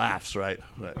got laughs, right?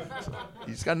 So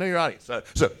you just got to know your audience.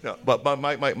 But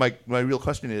my real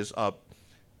question is,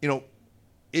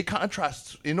 it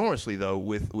contrasts enormously, though,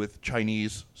 with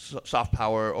Chinese soft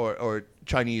power or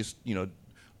Chinese,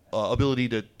 ability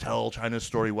to tell China's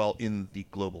story well in the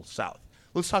global South.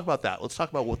 Let's talk about that. Let's talk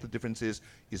about what the difference is.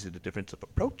 Is it a difference of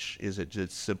approach? Is it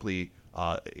just simply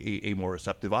a more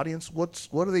receptive audience? What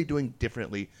are they doing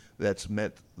differently that's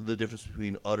meant the difference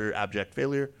between utter abject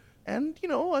failure and,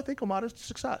 I think, a modest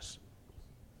success?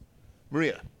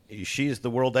 Maria. She is the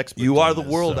world expert. You are on the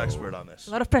this, world so- expert on this.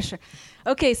 A lot of pressure.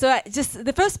 Okay, so just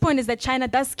the first point is that China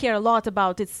does care a lot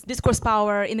about its discourse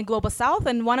power in the global south,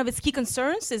 and one of its key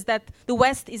concerns is that the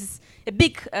West is a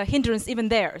big hindrance even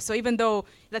there. So even though,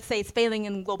 let's say, it's failing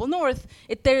in global north,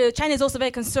 China is also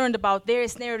very concerned about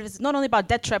various narratives, not only about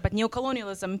debt trap, but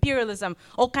neocolonialism, imperialism,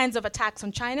 all kinds of attacks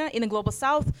on China in the global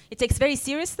south. It takes very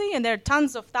seriously, and there are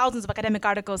thousands of academic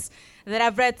articles that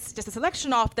I've read, just a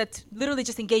selection of, that literally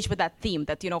just engage with that theme,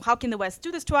 that, how can the West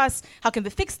do this to us? How can we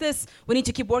fix this? We need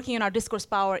to keep working on our discourse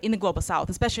power in the global south,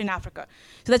 especially in Africa.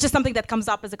 So that's just something that comes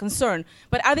up as a concern.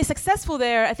 But are they successful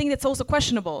there? I think that's also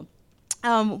questionable.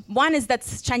 One is that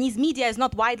Chinese media is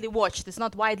not widely watched, it's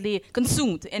not widely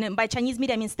consumed. And by Chinese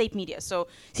media, I mean state media. So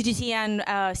CGTN,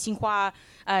 Xinhua,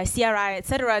 CRI,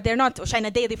 etc. They're not,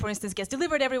 China Daily, for instance, gets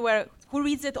delivered everywhere. Who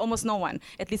reads it? Almost no one.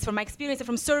 At least from my experience and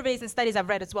from surveys and studies I've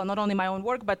read as well, not only my own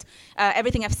work, but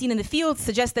everything I've seen in the field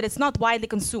suggests that it's not widely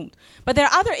consumed. But there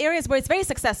are other areas where it's very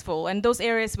successful, and those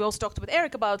areas we also talked with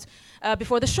Eric about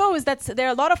before the show, is that there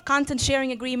are a lot of content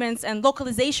sharing agreements and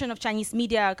localization of Chinese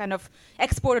media kind of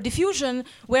export or diffusion,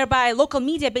 whereby local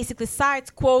media basically cites,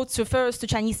 quotes, refers to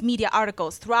Chinese media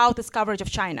articles throughout this coverage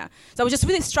of China. So I was just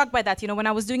really struck by that, when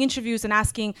I was doing interviews and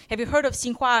asking, have you heard of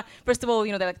Xinhua? First of all,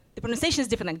 the pronunciation is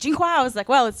different, like Jinhua. I was like,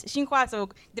 well, it's Xinhua, so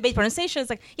debate pronunciation. It's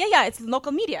like, yeah, it's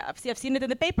local media. I've seen it in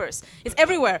the papers. It's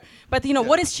everywhere. But,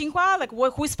 what is Xinhua? Like,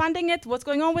 who is funding it? What's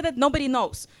going on with it? Nobody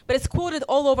knows. But it's quoted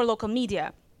all over local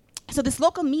media. So this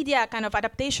local media kind of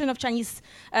adaptation of Chinese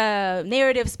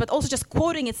narratives, but also just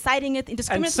quoting it, citing it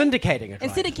indiscriminately. And syndicating it.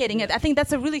 And syndicating it. I think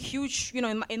that's a really huge,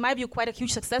 in my view, quite a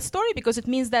huge success story, because it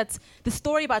means that the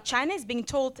story about China is being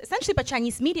told essentially by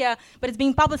Chinese media, but it's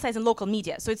being publicized in local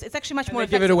media. So it's actually much more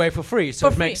effective. Give it away for free, so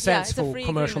For it makes free, yeah, sense it's a for free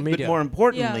commercial agreement. media. But more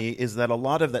importantly is that a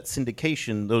lot of that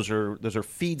syndication, those are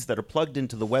feeds that are plugged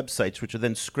into the websites, which are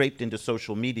then scraped into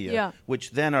social media,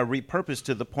 which then are repurposed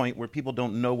to the point where people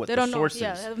don't know what the source is.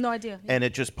 Yeah, they have no idea. Yeah. And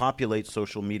it just populates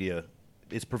social media.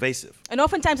 It's pervasive. And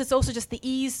oftentimes it's also just the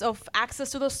ease of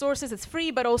access to those sources. It's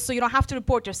free, but also you don't have to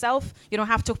report yourself. You don't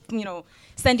have to,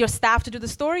 send your staff to do the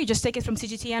story. You just take it from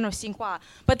CGTN or Xinhua.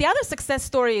 But the other success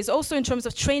story is also in terms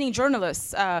of training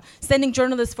journalists, sending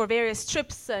journalists for various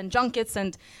trips and junkets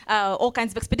and all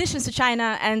kinds of expeditions to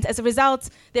China. And as a result,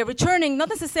 they're returning, not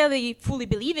necessarily fully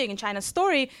believing in China's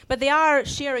story, but they are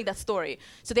sharing that story.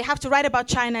 So they have to write about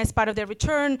China as part of their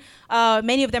return.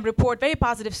 Many of them report very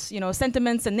positive,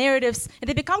 sentiments and narratives. And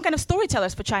they become kind of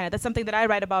storytellers for China. That's something that I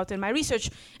write about in my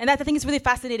research. And that, I think, is really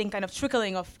fascinating kind of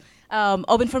trickling of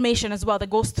information as well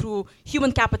that goes through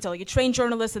human capital. You train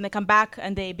journalists and they come back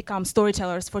and they become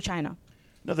storytellers for China.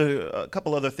 A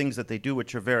couple other things that they do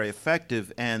which are very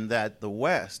effective and that the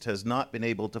West has not been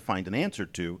able to find an answer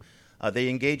to. They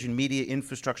engage in media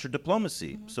infrastructure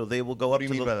diplomacy. Mm-hmm. So they will go what up do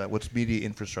you to mean by that? What's media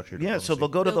infrastructure diplomacy? So they'll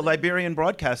go to the Liberian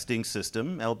Broadcasting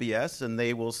System, LBS, and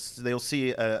they'll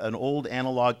see an old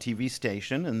analog TV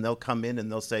station, and they'll come in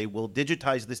and they'll say, we'll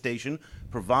digitize the station,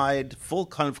 provide full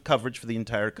coverage for the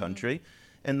entire country.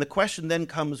 Mm-hmm. And the question then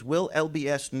comes, will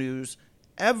LBS News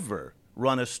ever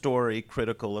run a story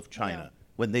critical of China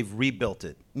when they've rebuilt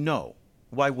it? No.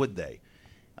 Why would they?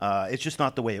 It's just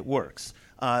not the way it works.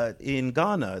 In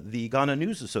Ghana, the Ghana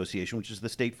News Association, which is the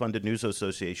state-funded news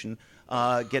association,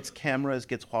 gets cameras,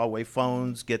 gets Huawei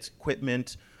phones, gets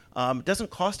equipment. It doesn't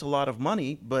cost a lot of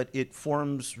money, but it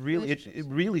forms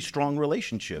really strong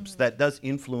relationships that does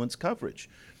influence coverage.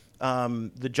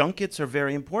 The junkets are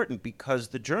very important because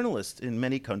the journalists in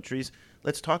many countries.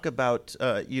 Let's talk about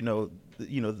the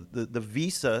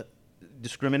visa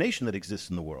discrimination that exists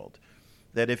in the world.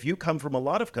 That if you come from a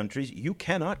lot of countries, you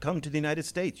cannot come to the United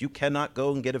States. You cannot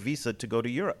go and get a visa to go to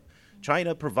Europe.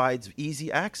 China provides easy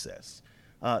access.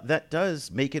 That does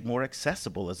make it more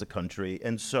accessible as a country.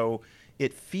 And so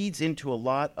it feeds into a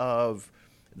lot of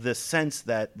the sense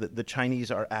that the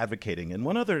Chinese are advocating. And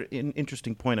one other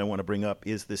interesting point I want to bring up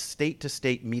is the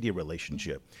state-to-state media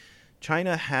relationship.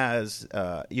 China has,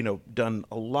 done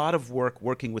a lot of work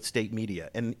working with state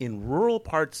media, and in rural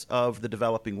parts of the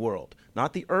developing world,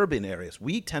 not the urban areas.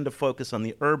 We tend to focus on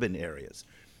the urban areas.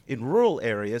 In rural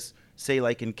areas, say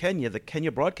like in Kenya, the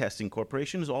Kenya Broadcasting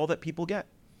Corporation is all that people get.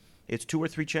 It's 2 or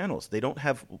 3 channels. They don't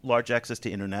have large access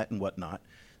to internet and whatnot.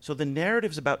 So the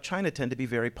narratives about China tend to be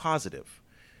very positive.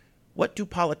 What do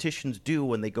politicians do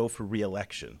when they go for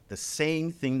re-election? The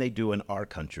same thing they do in our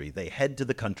country. They head to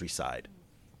the countryside.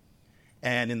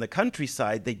 And in the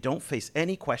countryside, they don't face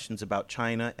any questions about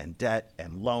China and debt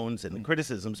and loans and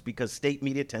criticisms because state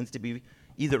media tends to be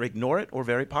either ignore it or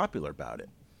very popular about it.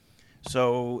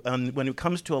 So when it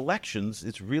comes to elections,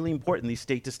 it's really important, these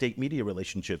state-to-state media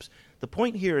relationships. The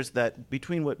point here is that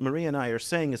between what Maria and I are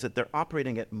saying is that they're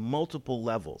operating at multiple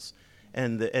levels.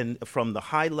 And from the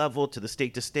high level to the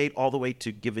state-to-state all the way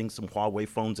to giving some Huawei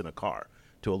phones in a car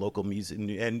to a local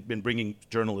museum and bringing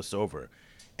journalists over.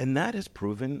 And that has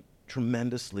proven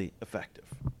tremendously effective.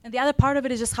 And the other part of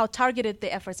it is just how targeted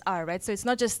the efforts are, right? So it's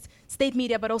not just state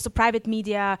media, but also private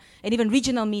media and even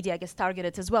regional media gets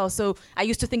targeted as well. So I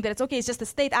used to think that it's just the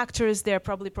state actors, they're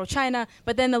probably pro-China,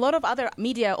 but then a lot of other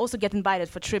media also get invited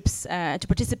for trips to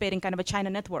participate in kind of a China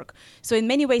network. So in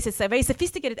many ways, it's a very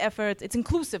sophisticated effort. It's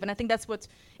inclusive, and I think that's what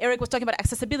Eric was talking about,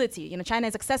 accessibility. You know, China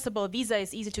is accessible, visa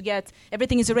is easy to get,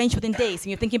 everything is arranged within days.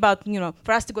 And you're thinking about,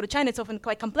 for us to go to China, it's often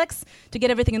quite complex to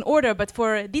get everything in order, but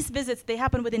for these visits, they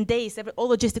happen within days. All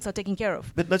logistics are taken care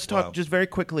of. But let's talk just very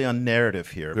quickly on narrative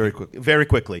here. Very quickly. Very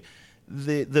quickly.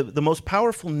 The most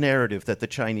powerful narrative that the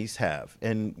Chinese have,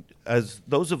 and as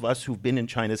those of us who've been in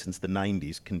China since the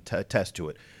 90s can attest to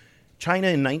it, China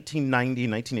in 1990,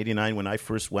 1989, when I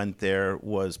first went there,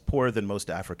 was poorer than most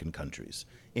African countries.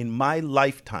 In my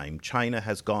lifetime, China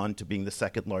has gone to being the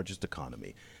second largest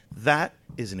economy. That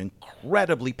is an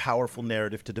incredibly powerful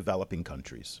narrative to developing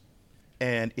countries.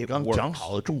 And it works.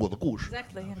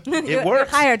 Exactly. It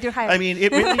works. You're hired. I mean,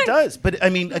 it really does. But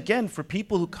I mean, again, for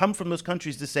people who come from those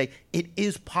countries to say it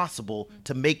is possible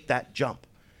to make that jump.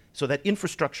 So that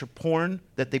infrastructure porn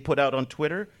that they put out on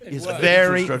Twitter is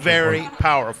very, very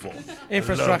powerful.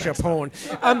 Infrastructure porn.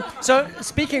 So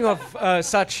speaking of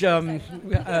such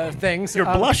things... You're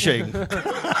blushing.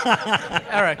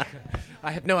 Eric,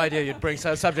 I had no idea you'd bring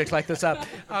subjects like this up.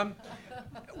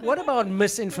 What about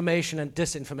misinformation and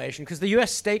disinformation? Because the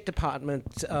U.S. State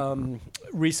Department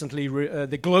recently,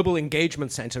 the Global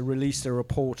Engagement Center released a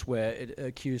report where it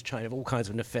accused China of all kinds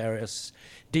of nefarious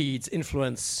deeds,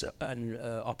 influence and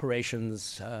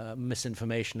operations,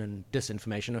 misinformation and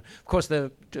disinformation. Of course,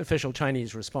 the official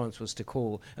Chinese response was to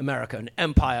call America an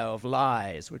empire of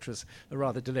lies, which was a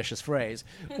rather delicious phrase.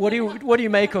 What do you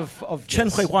make of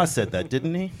Chen Huihua said that,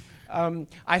 didn't he?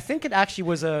 I think it actually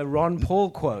was a Ron Paul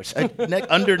quote.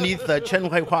 Underneath Chen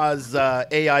Huihua's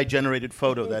AI-generated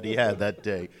photo that he had that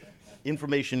day.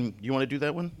 Information, you want to do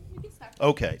that one? You can start.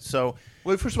 Okay, so...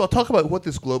 Well, first of all, talk about what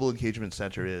this Global Engagement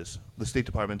Center is, the State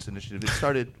Department's initiative. It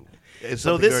started...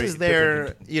 So this is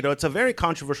their, it's a very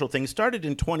controversial thing. It started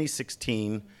in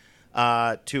 2016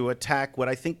 to attack what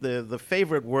I think the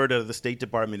favorite word of the State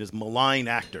Department is malign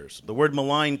actors. The word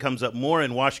malign comes up more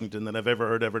in Washington than I've ever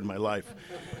heard in my life.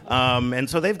 And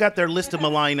so they've got their list of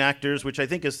malign actors, which I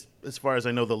think is, as far as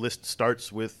I know, the list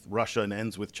starts with Russia and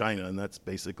ends with China, and that's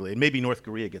basically, and maybe North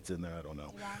Korea gets in there, I don't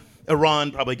know.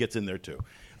 Iran probably gets in there too.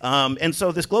 And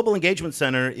so this Global Engagement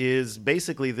Center is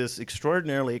basically this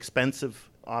extraordinarily expensive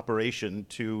operation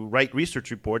to write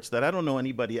research reports that I don't know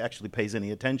anybody actually pays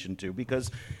any attention to because...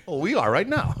 Well, we are right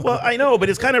now. Well, I know, but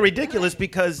it's kind of ridiculous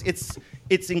because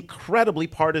it's incredibly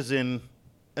partisan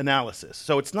analysis.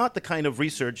 So it's not the kind of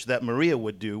research that Maria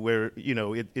would do where,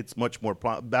 it's much more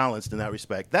balanced in that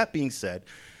respect. That being said,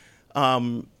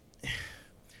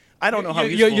 I don't know how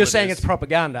you're saying it's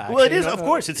propaganda. Actually. Well, it is, of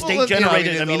course. It's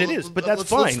state-generated. It is, but that's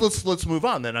fine. Let's move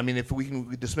on then. I mean, if we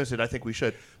can dismiss it, I think we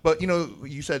should. But,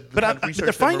 you said the kind of research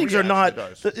the findings are not...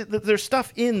 does. There's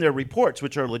stuff in their reports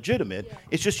which are legitimate. Yeah.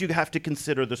 It's just you have to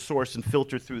consider the source and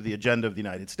filter through the agenda of the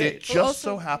United States. It just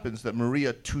so happens that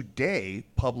Maria today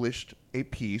published a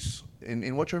piece,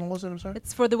 in what journal was it, I'm sorry?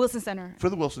 It's for the Wilson Center.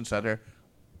 For the Wilson Center,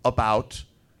 about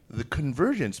the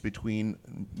convergence between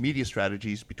media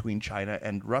strategies between China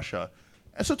and Russia.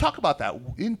 And so talk about that.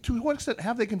 To what extent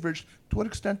have they converged? To what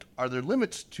extent are there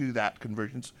limits to that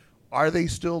convergence? Are they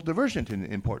still divergent in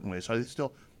important ways?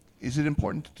 Is it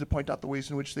important to point out the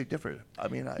ways in which they differ? I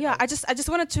mean, I just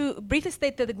wanted to briefly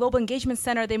state that the Global Engagement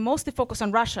Center, they mostly focus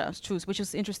on Russia, which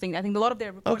is interesting. I think a lot of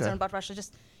their reports are about Russia.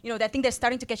 Just, I think they're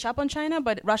starting to catch up on China,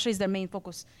 but Russia is their main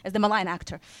focus as the malign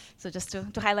actor. So just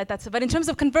to highlight that. But in terms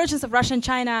of convergence of Russia and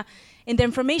China in the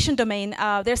information domain,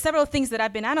 there are several things that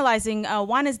I've been analyzing.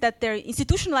 One is that they're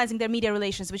institutionalizing their media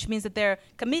relations, which means that their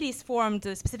committees formed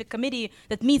a specific committee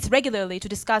that meets regularly to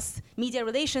discuss media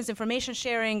relations, information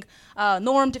sharing,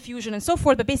 norm diffusion, and so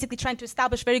forth, but basically trying to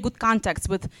establish very good contacts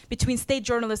between state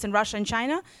journalists in Russia and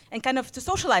China, and kind of to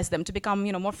socialize them to become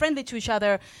more friendly to each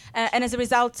other, and as a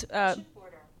result.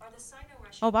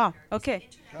 Oh wow! Okay.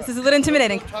 This is a little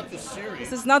intimidating. Don't talk to Siri.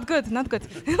 This is not good, not good.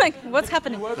 Like, what's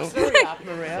happening?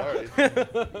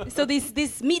 So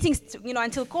these meetings,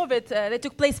 until COVID, they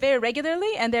took place very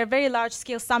regularly, and they're very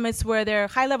large-scale summits where there are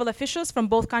high-level officials from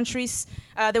both countries.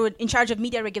 They were in charge of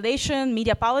media regulation,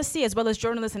 media policy, as well as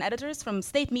journalists and editors from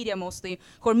state media mostly,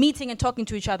 who are meeting and talking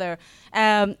to each other.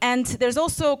 And there's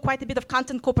also quite a bit of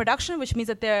content co-production, which means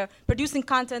that they're producing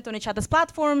content on each other's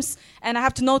platforms. And I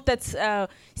have to note that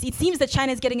it seems that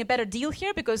China is getting a better deal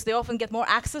here because they often get more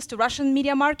access to Russian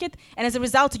media market, and as a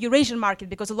result, to Eurasian market,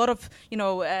 because a lot of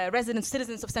resident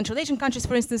citizens of Central Asian countries,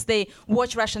 for instance, they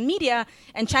watch Russian media,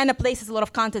 and China places a lot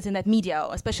of content in that media,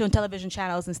 especially on television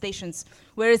channels and stations,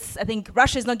 whereas I think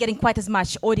Russia is not getting quite as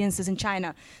much audiences in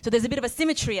China. So there's a bit of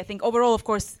asymmetry. I think overall, of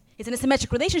course, it's an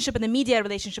asymmetric relationship, and the media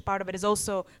relationship part of it is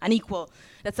also unequal.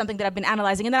 That's something that I've been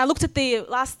analyzing. And then I looked at the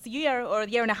last year or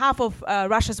year and a half of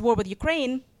Russia's war with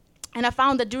Ukraine, and I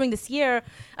found that during this year,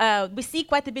 we see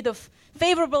quite a bit of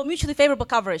mutually favorable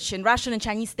coverage in Russian and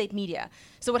Chinese state media.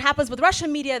 So what happens with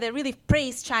Russian media, they really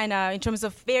praise China in terms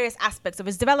of various aspects of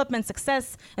its development,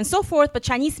 success, and so forth, but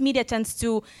Chinese media tends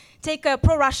to take a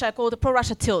pro-Russia, called a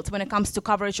pro-Russia tilt when it comes to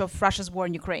coverage of Russia's war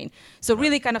in Ukraine. So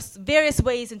really kind of various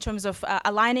ways in terms of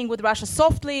aligning with Russia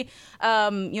softly,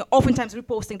 oftentimes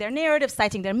reposting their narrative,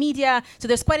 citing their media. So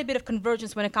there's quite a bit of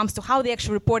convergence when it comes to how they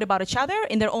actually report about each other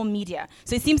in their own media.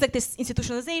 So it seems like this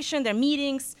institutionalization, their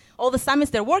meetings, all the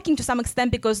summits, they're working to some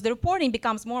extent because the reporting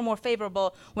becomes more and more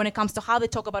favorable when it comes to how they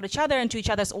talk about each other and to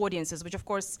each other's audiences, which of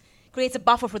course creates a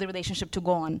buffer for the relationship to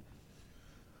go on.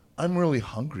 I'm really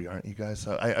hungry, aren't you guys?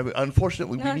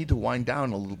 Unfortunately, we need to wind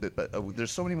down a little bit, but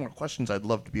there's so many more questions I'd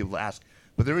love to be able to ask.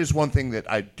 But there is one thing that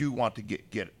I do want to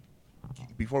get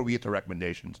before we get to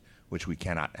recommendations, which we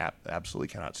absolutely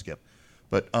cannot skip.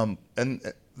 But and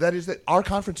that is that our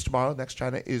conference tomorrow, Next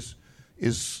China, is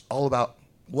all about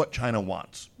what China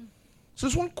wants. So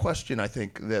there's one question I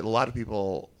think that a lot of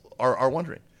people are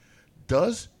wondering.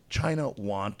 Does China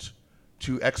want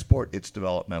to export its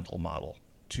developmental model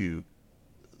to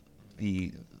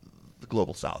the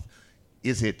global south?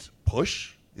 Is it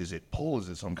push? Is it pull? Is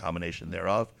it some combination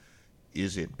thereof?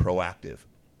 Is it proactive?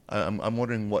 I'm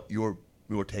wondering what your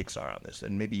takes are on this,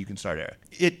 and maybe you can start, Eric.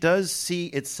 It does see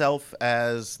itself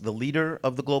as the leader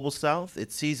of the global south.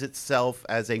 It sees itself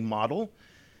as a model.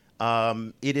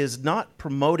 It is not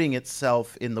promoting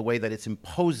itself in the way that it's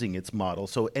imposing its model.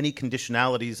 So any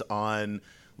conditionalities on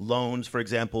loans, for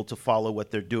example, to follow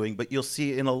what they're doing. But you'll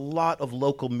see in a lot of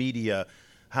local media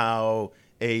how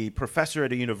a professor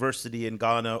at a university in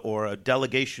Ghana or a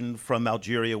delegation from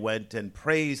Algeria went and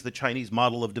praised the Chinese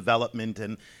model of development,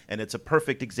 and it's a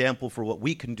perfect example for what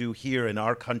we can do here in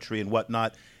our country and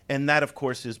whatnot. And that, of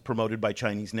course, is promoted by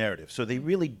Chinese narrative. So they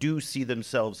really do see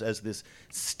themselves as this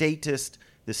statist,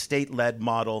 the state-led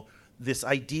model, this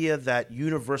idea that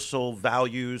universal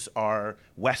values are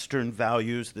Western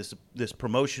values, this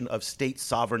promotion of state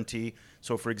sovereignty.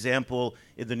 So, for example,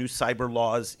 in the new cyber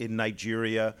laws in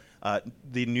Nigeria,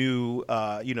 the new,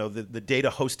 the data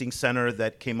hosting center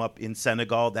that came up in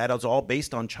Senegal, that is all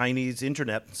based on Chinese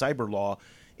internet cyber law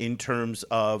in terms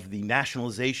of the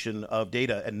nationalization of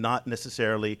data and not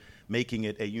necessarily making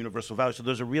it a universal value. So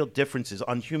those are real differences.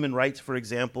 On human rights, for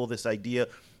example, this idea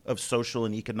of social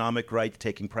and economic rights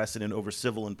taking precedent over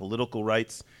civil and political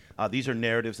rights. These are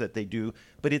narratives that they do.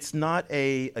 But it's not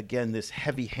this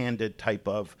heavy-handed type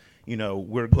of,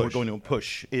 we're going to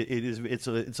push.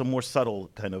 It's a more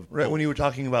subtle kind of... Right, when you were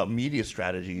talking about media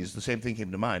strategies, the same thing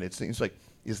came to mind. It seems like,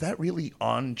 is that really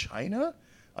on China?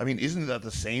 I mean, isn't that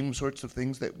the same sorts of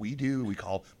things that we do? We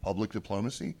call public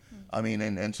diplomacy. I mean,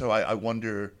 and so I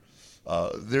wonder...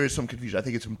 there is some confusion. I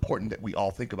think it's important that we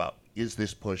all think about, is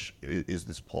this push, is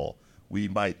this pull? We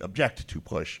might object to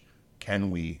push.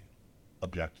 Can we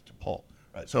object to pull?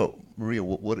 Right. So, Maria,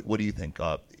 what do you think?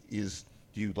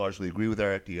 Do you largely agree with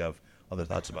Eric? Do you have other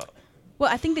thoughts about it?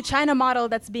 Well, I think the China model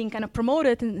that's being kind of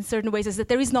promoted in certain ways is that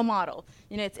there is no model.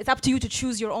 It's up to you to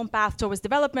choose your own path towards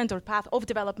development or path of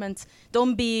development.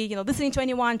 Don't be, listening to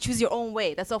anyone. Choose your own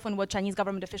way. That's often what Chinese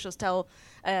government officials tell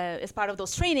as part of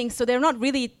those trainings. So they're not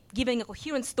really giving a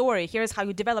coherent story. Here's how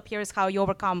you develop. Here's how you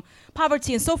overcome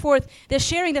poverty and so forth. They're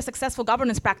sharing their successful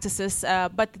governance practices,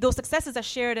 but those successes are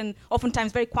shared in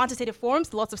oftentimes very quantitative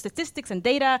forms, lots of statistics and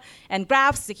data and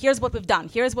graphs. Here's what we've done.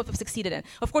 Here's what we've succeeded in.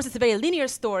 Of course, it's a very linear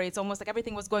story. It's almost like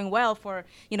everything was going well for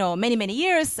many, many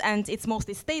years, and it's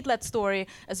mostly state-led story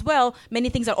as well. Many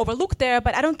things are overlooked there,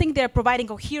 but I don't think they're providing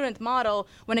a coherent model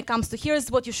when it comes to here's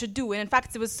what you should do. And in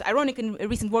fact, it was ironic in a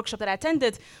recent workshop that I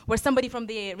attended where somebody from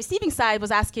the receiving side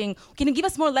was asking, can you give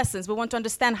us more lessons? We want to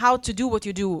understand how to do what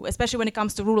you do, especially when it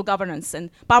comes to rural governance and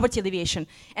poverty alleviation.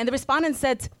 And the respondent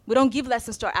said, we don't give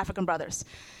lessons to our African brothers.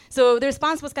 So the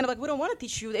response was kind of like, we don't want to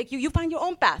teach you. Like, you find your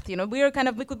own path.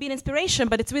 We could be an inspiration,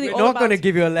 but it's really we're all not about... going to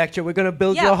give you a lecture. We're going to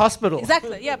build your hospital.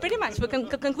 Exactly. Yeah, pretty much. We're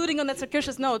concluding on that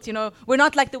circuitous note. We're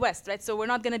not like the West, right? So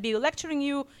we're not going to be lecturing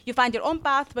you. You find your own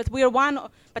path, but we are one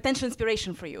potential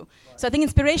inspiration for you. So I think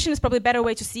inspiration is probably a better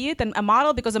way to see it than a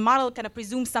model, because a model kind of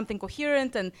presumes something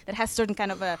coherent and that has certain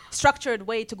kind of a structured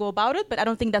way to go about it. But I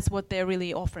don't think that's what they're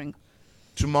really offering.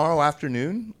 Tomorrow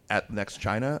afternoon at Next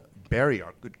China, Barry,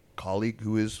 our good colleague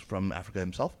who is from Africa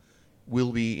himself,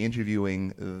 will be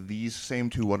interviewing these same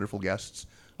two wonderful guests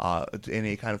in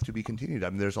a kind of to be continued. I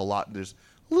mean, there's a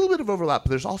little bit of overlap, but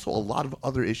there's also a lot of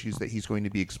other issues that he's going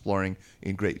to be exploring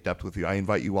in great depth with you. I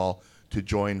invite you all to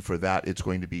join for that. It's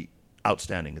going to be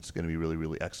outstanding. It's going to be really,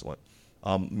 really excellent.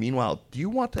 Meanwhile, do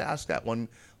you want to ask that one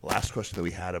last question that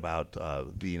we had about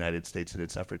the United States and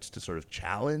its efforts to sort of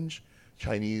challenge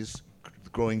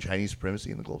growing Chinese supremacy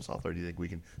in the global south, or do you think we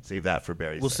can save that for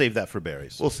Barry's? We'll save that for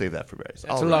Barry's.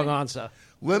 That's a long answer.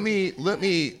 Let me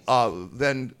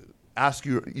then ask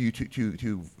you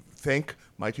to thank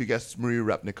my two guests, Maria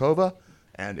Repnikova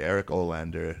and Eric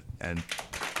Olander. And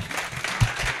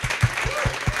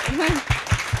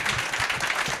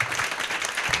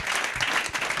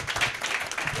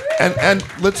And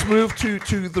let's move to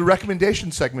the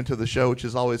recommendation segment of the show, which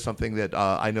is always something that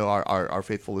I know our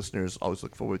faithful listeners always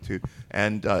look forward to.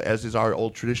 And as is our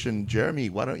old tradition,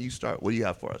 Jeremy, why don't you start? What do you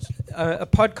have for us? A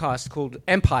podcast called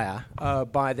Empire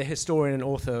by the historian and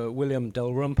author William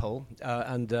Dalrymple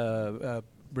and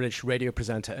British radio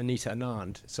presenter Anita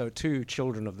Anand. So two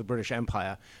children of the British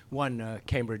Empire, one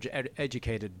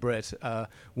Cambridge-educated Brit,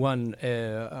 one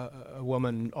a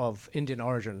woman of Indian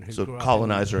origin. Who grew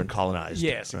colonizer and colonized.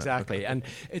 Yes, exactly. Right. And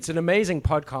it's an amazing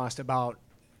podcast about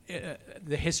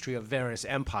the history of various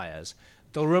empires.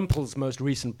 Dalrymple's most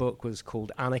recent book was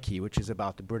called Anarchy, which is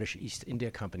about the British East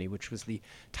India Company, which was the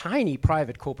tiny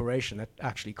private corporation that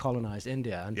actually colonized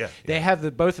India. And they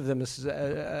have both of them as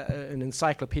an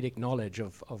encyclopedic knowledge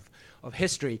of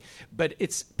history. But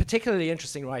it's particularly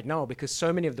interesting right now because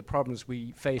so many of the problems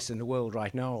we face in the world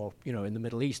right now, or in the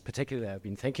Middle East particularly, I've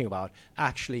been thinking about,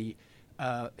 actually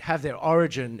have their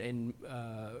origin in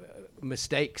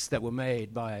mistakes that were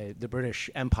made by the British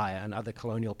Empire and other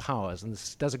colonial powers. And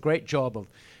this does a great job of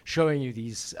showing you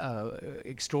these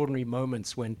extraordinary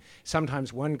moments when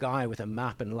sometimes one guy with a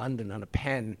map in London and a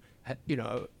pen,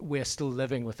 we're still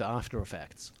living with the after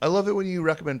effects. I love it when you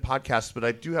recommend podcasts, but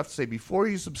I do have to say, before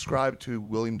you subscribe to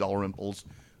William Dalrymple's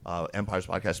Empires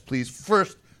podcast, please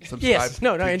first subscribe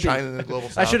to China and the Global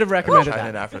South. I should have recommended China that.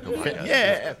 and Africa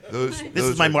podcast. This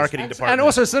is my marketing department. And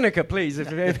also Seneca, please.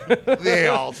 They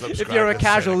all subscribe. If you're a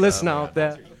casual Seneca, listener out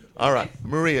there. All right.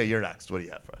 Maria, you're next. What do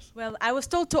you have for us? Well, I was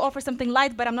told to offer something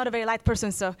light, but I'm not a very light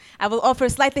person, so I will offer a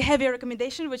slightly heavier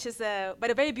recommendation, which is a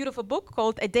very beautiful book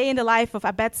called A Day in the Life of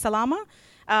Abed Salama.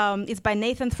 It's by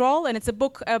Nathan Thrall, and it's a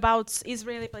book about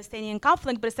Israeli-Palestinian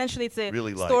conflict, but essentially it's a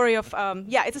story of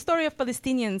it's a story of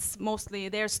Palestinians, mostly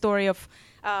their story of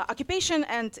occupation,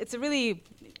 and it's a really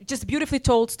just beautifully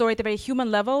told story at a very human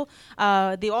level.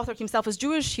 The author himself is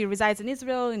Jewish. He resides in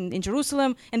Israel, in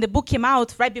Jerusalem, and the book came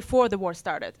out right before the war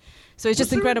started. So it's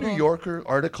just incredible. Was there a New Yorker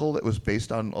article that was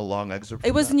based on a long excerpt?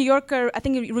 It was New Yorker, I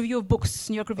think, a review of books,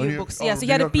 New York Review of Books. Yeah, so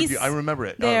he had a piece. I remember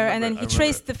it. There, and then he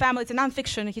traced the family. It's a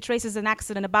nonfiction. He traces an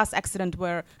accident, a bus accident,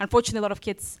 where unfortunately a lot of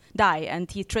kids die, and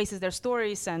he traces their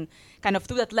stories and kind of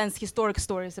through that lens, historic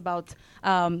stories about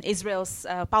Israel's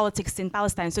politics in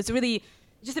Palestine. So it's really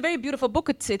just a very beautiful book.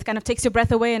 It kind of takes your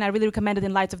breath away, and I really recommend it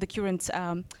in light of the current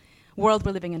world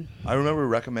we're living in. I remember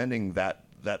recommending that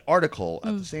article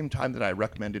at the same time that I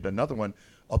recommended another one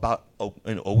about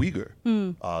an Uyghur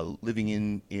living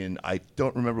in I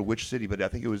don't remember which city, but I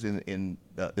think it was in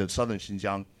southern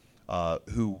Xinjiang,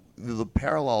 who the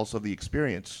parallels of the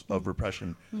experience of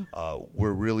repression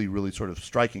were really, really sort of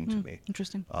striking to me.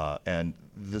 Interesting. And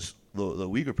the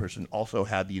Uyghur person also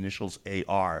had the initials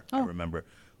AR, I remember.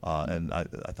 And I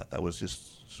thought that was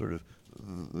just sort of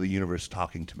the universe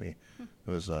talking to me.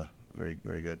 It was very,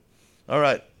 very good. All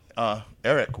right.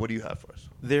 Eric, what do you have for us?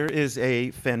 There is a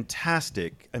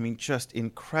fantastic, just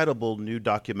incredible new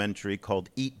documentary called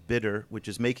Eat Bitter, which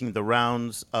is making the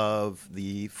rounds of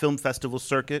the film festival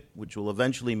circuit, which will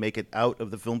eventually make it out of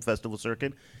the film festival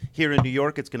circuit. Here in New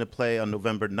York, it's going to play on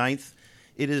November 9th.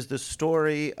 It is the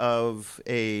story of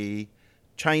a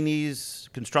Chinese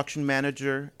construction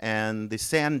manager and the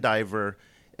sand diver,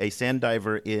 a sand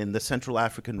diver in the Central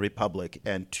African Republic,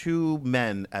 and two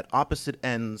men at opposite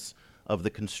ends of the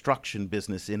construction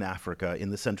business in Africa,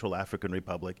 in the Central African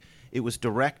Republic. It was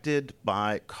co-directed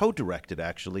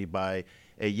actually, by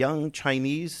a young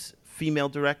Chinese female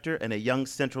director and a young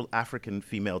Central African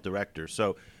female director.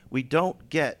 So we don't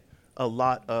get a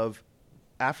lot of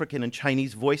African and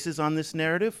Chinese voices on this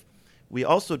narrative. We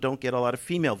also don't get a lot of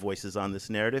female voices on this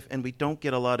narrative, and we don't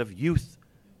get a lot of youth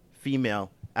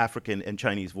female African and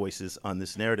Chinese voices on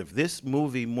this narrative. This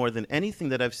movie, more than anything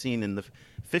that I've seen in the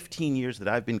 15 years that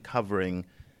I've been covering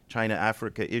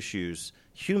China-Africa issues,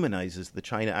 humanizes the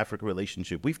China-Africa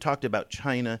relationship. We've talked about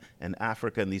China and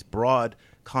Africa and these broad,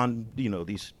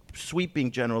 these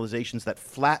sweeping generalizations that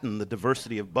flatten the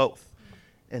diversity of both.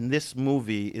 And this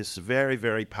movie is very,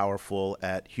 very powerful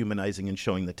at humanizing and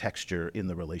showing the texture in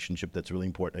the relationship that's really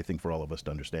important, I think, for all of us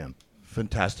to understand.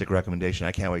 Fantastic recommendation.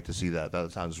 I can't wait to see that.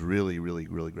 That sounds really, really,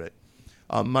 really great.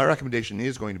 My recommendation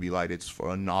is going to be light. It's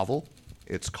for a novel.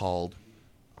 It's called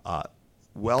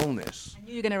Wellness. I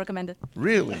knew you were going to recommend it.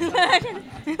 Really?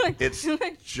 It's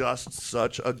just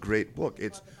such a great book.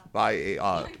 It's by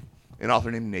an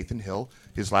author named Nathan Hill.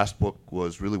 His last book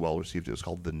was really well received. It was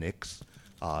called The Knicks.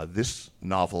 This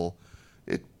novel,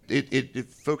 it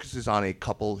focuses on a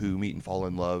couple who meet and fall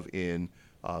in love in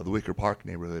the Wicker Park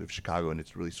neighborhood of Chicago, and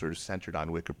it's really sort of centered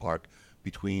on Wicker Park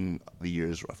between the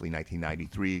years roughly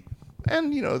 1993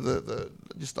 and the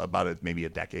just about maybe a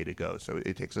decade ago. So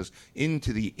it takes us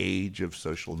into the age of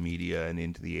social media and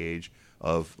into the age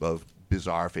of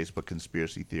bizarre Facebook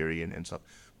conspiracy theory and stuff.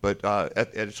 But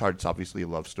at its heart, it's obviously a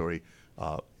love story.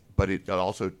 But it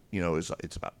also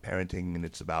it's about parenting, and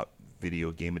it's about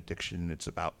video game addiction. It's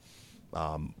about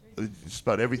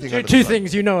everything. Two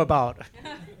things you know about.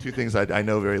 Two things I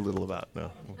know very little about.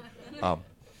 No,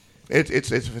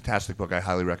 it's a fantastic book. I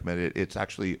highly recommend it. It's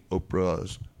actually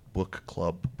Oprah's book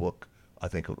club book, I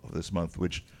think, of this month,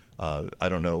 which I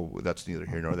don't know. That's neither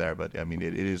here nor there. But I mean,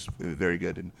 it is very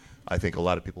good, and I think a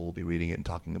lot of people will be reading it and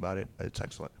talking about it. It's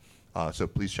excellent. So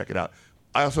please check it out.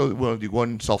 I also want to do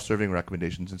one self-serving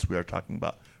recommendation, since we are talking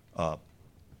about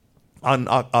on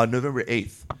November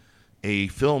 8th, a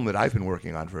film that I've been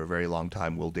working on for a very long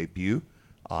time will debut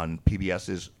on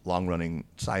PBS's long-running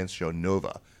science show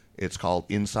Nova. It's called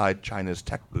Inside China's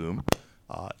Tech Boom.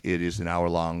 It is an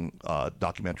hour-long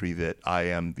documentary that I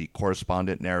am the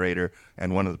correspondent, narrator,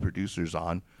 and one of the producers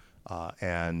on.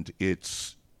 And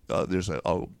it's there's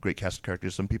a great cast of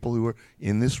characters. Some people who are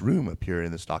in this room appear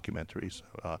in this documentary.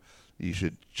 So you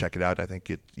should check it out. I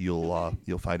think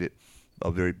you'll find it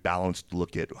a very balanced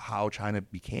look at how China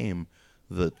became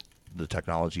the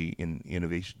technology and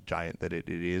innovation giant that it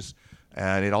is.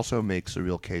 And it also makes a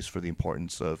real case for the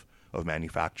importance of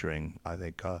manufacturing, I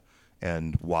think,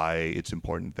 and why it's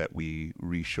important that we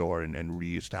reshore and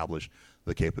reestablish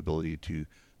the capability to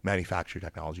manufacture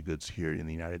technology goods here in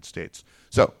the United States.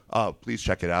 So please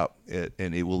check it out.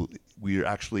 We're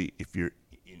actually, if you're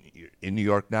in New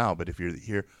York now, but if you're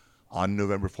here on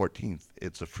November 14th,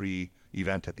 it's a free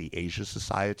event at the Asia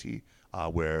Society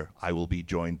where I will be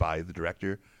joined by the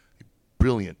director, a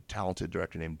brilliant, talented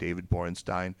director named David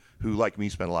Borenstein, who, like me,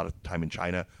 spent a lot of time in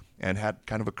China and had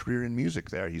kind of a career in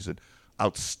music there. He's an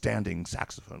outstanding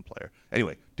saxophone player.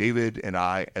 Anyway, David and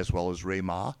I, as well as Ray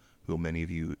Ma, who many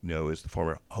of you know is the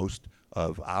former host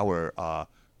of our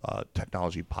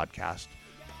technology podcast,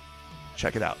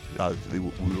 check it out.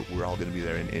 We're all going to be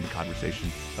there in conversation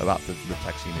about the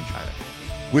tech scene in China.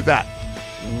 With that,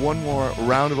 one more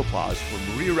round of applause for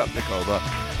Maria Repnikova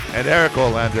and Eric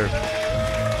Olander.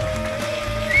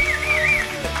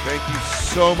 Thank you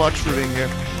so much for being here.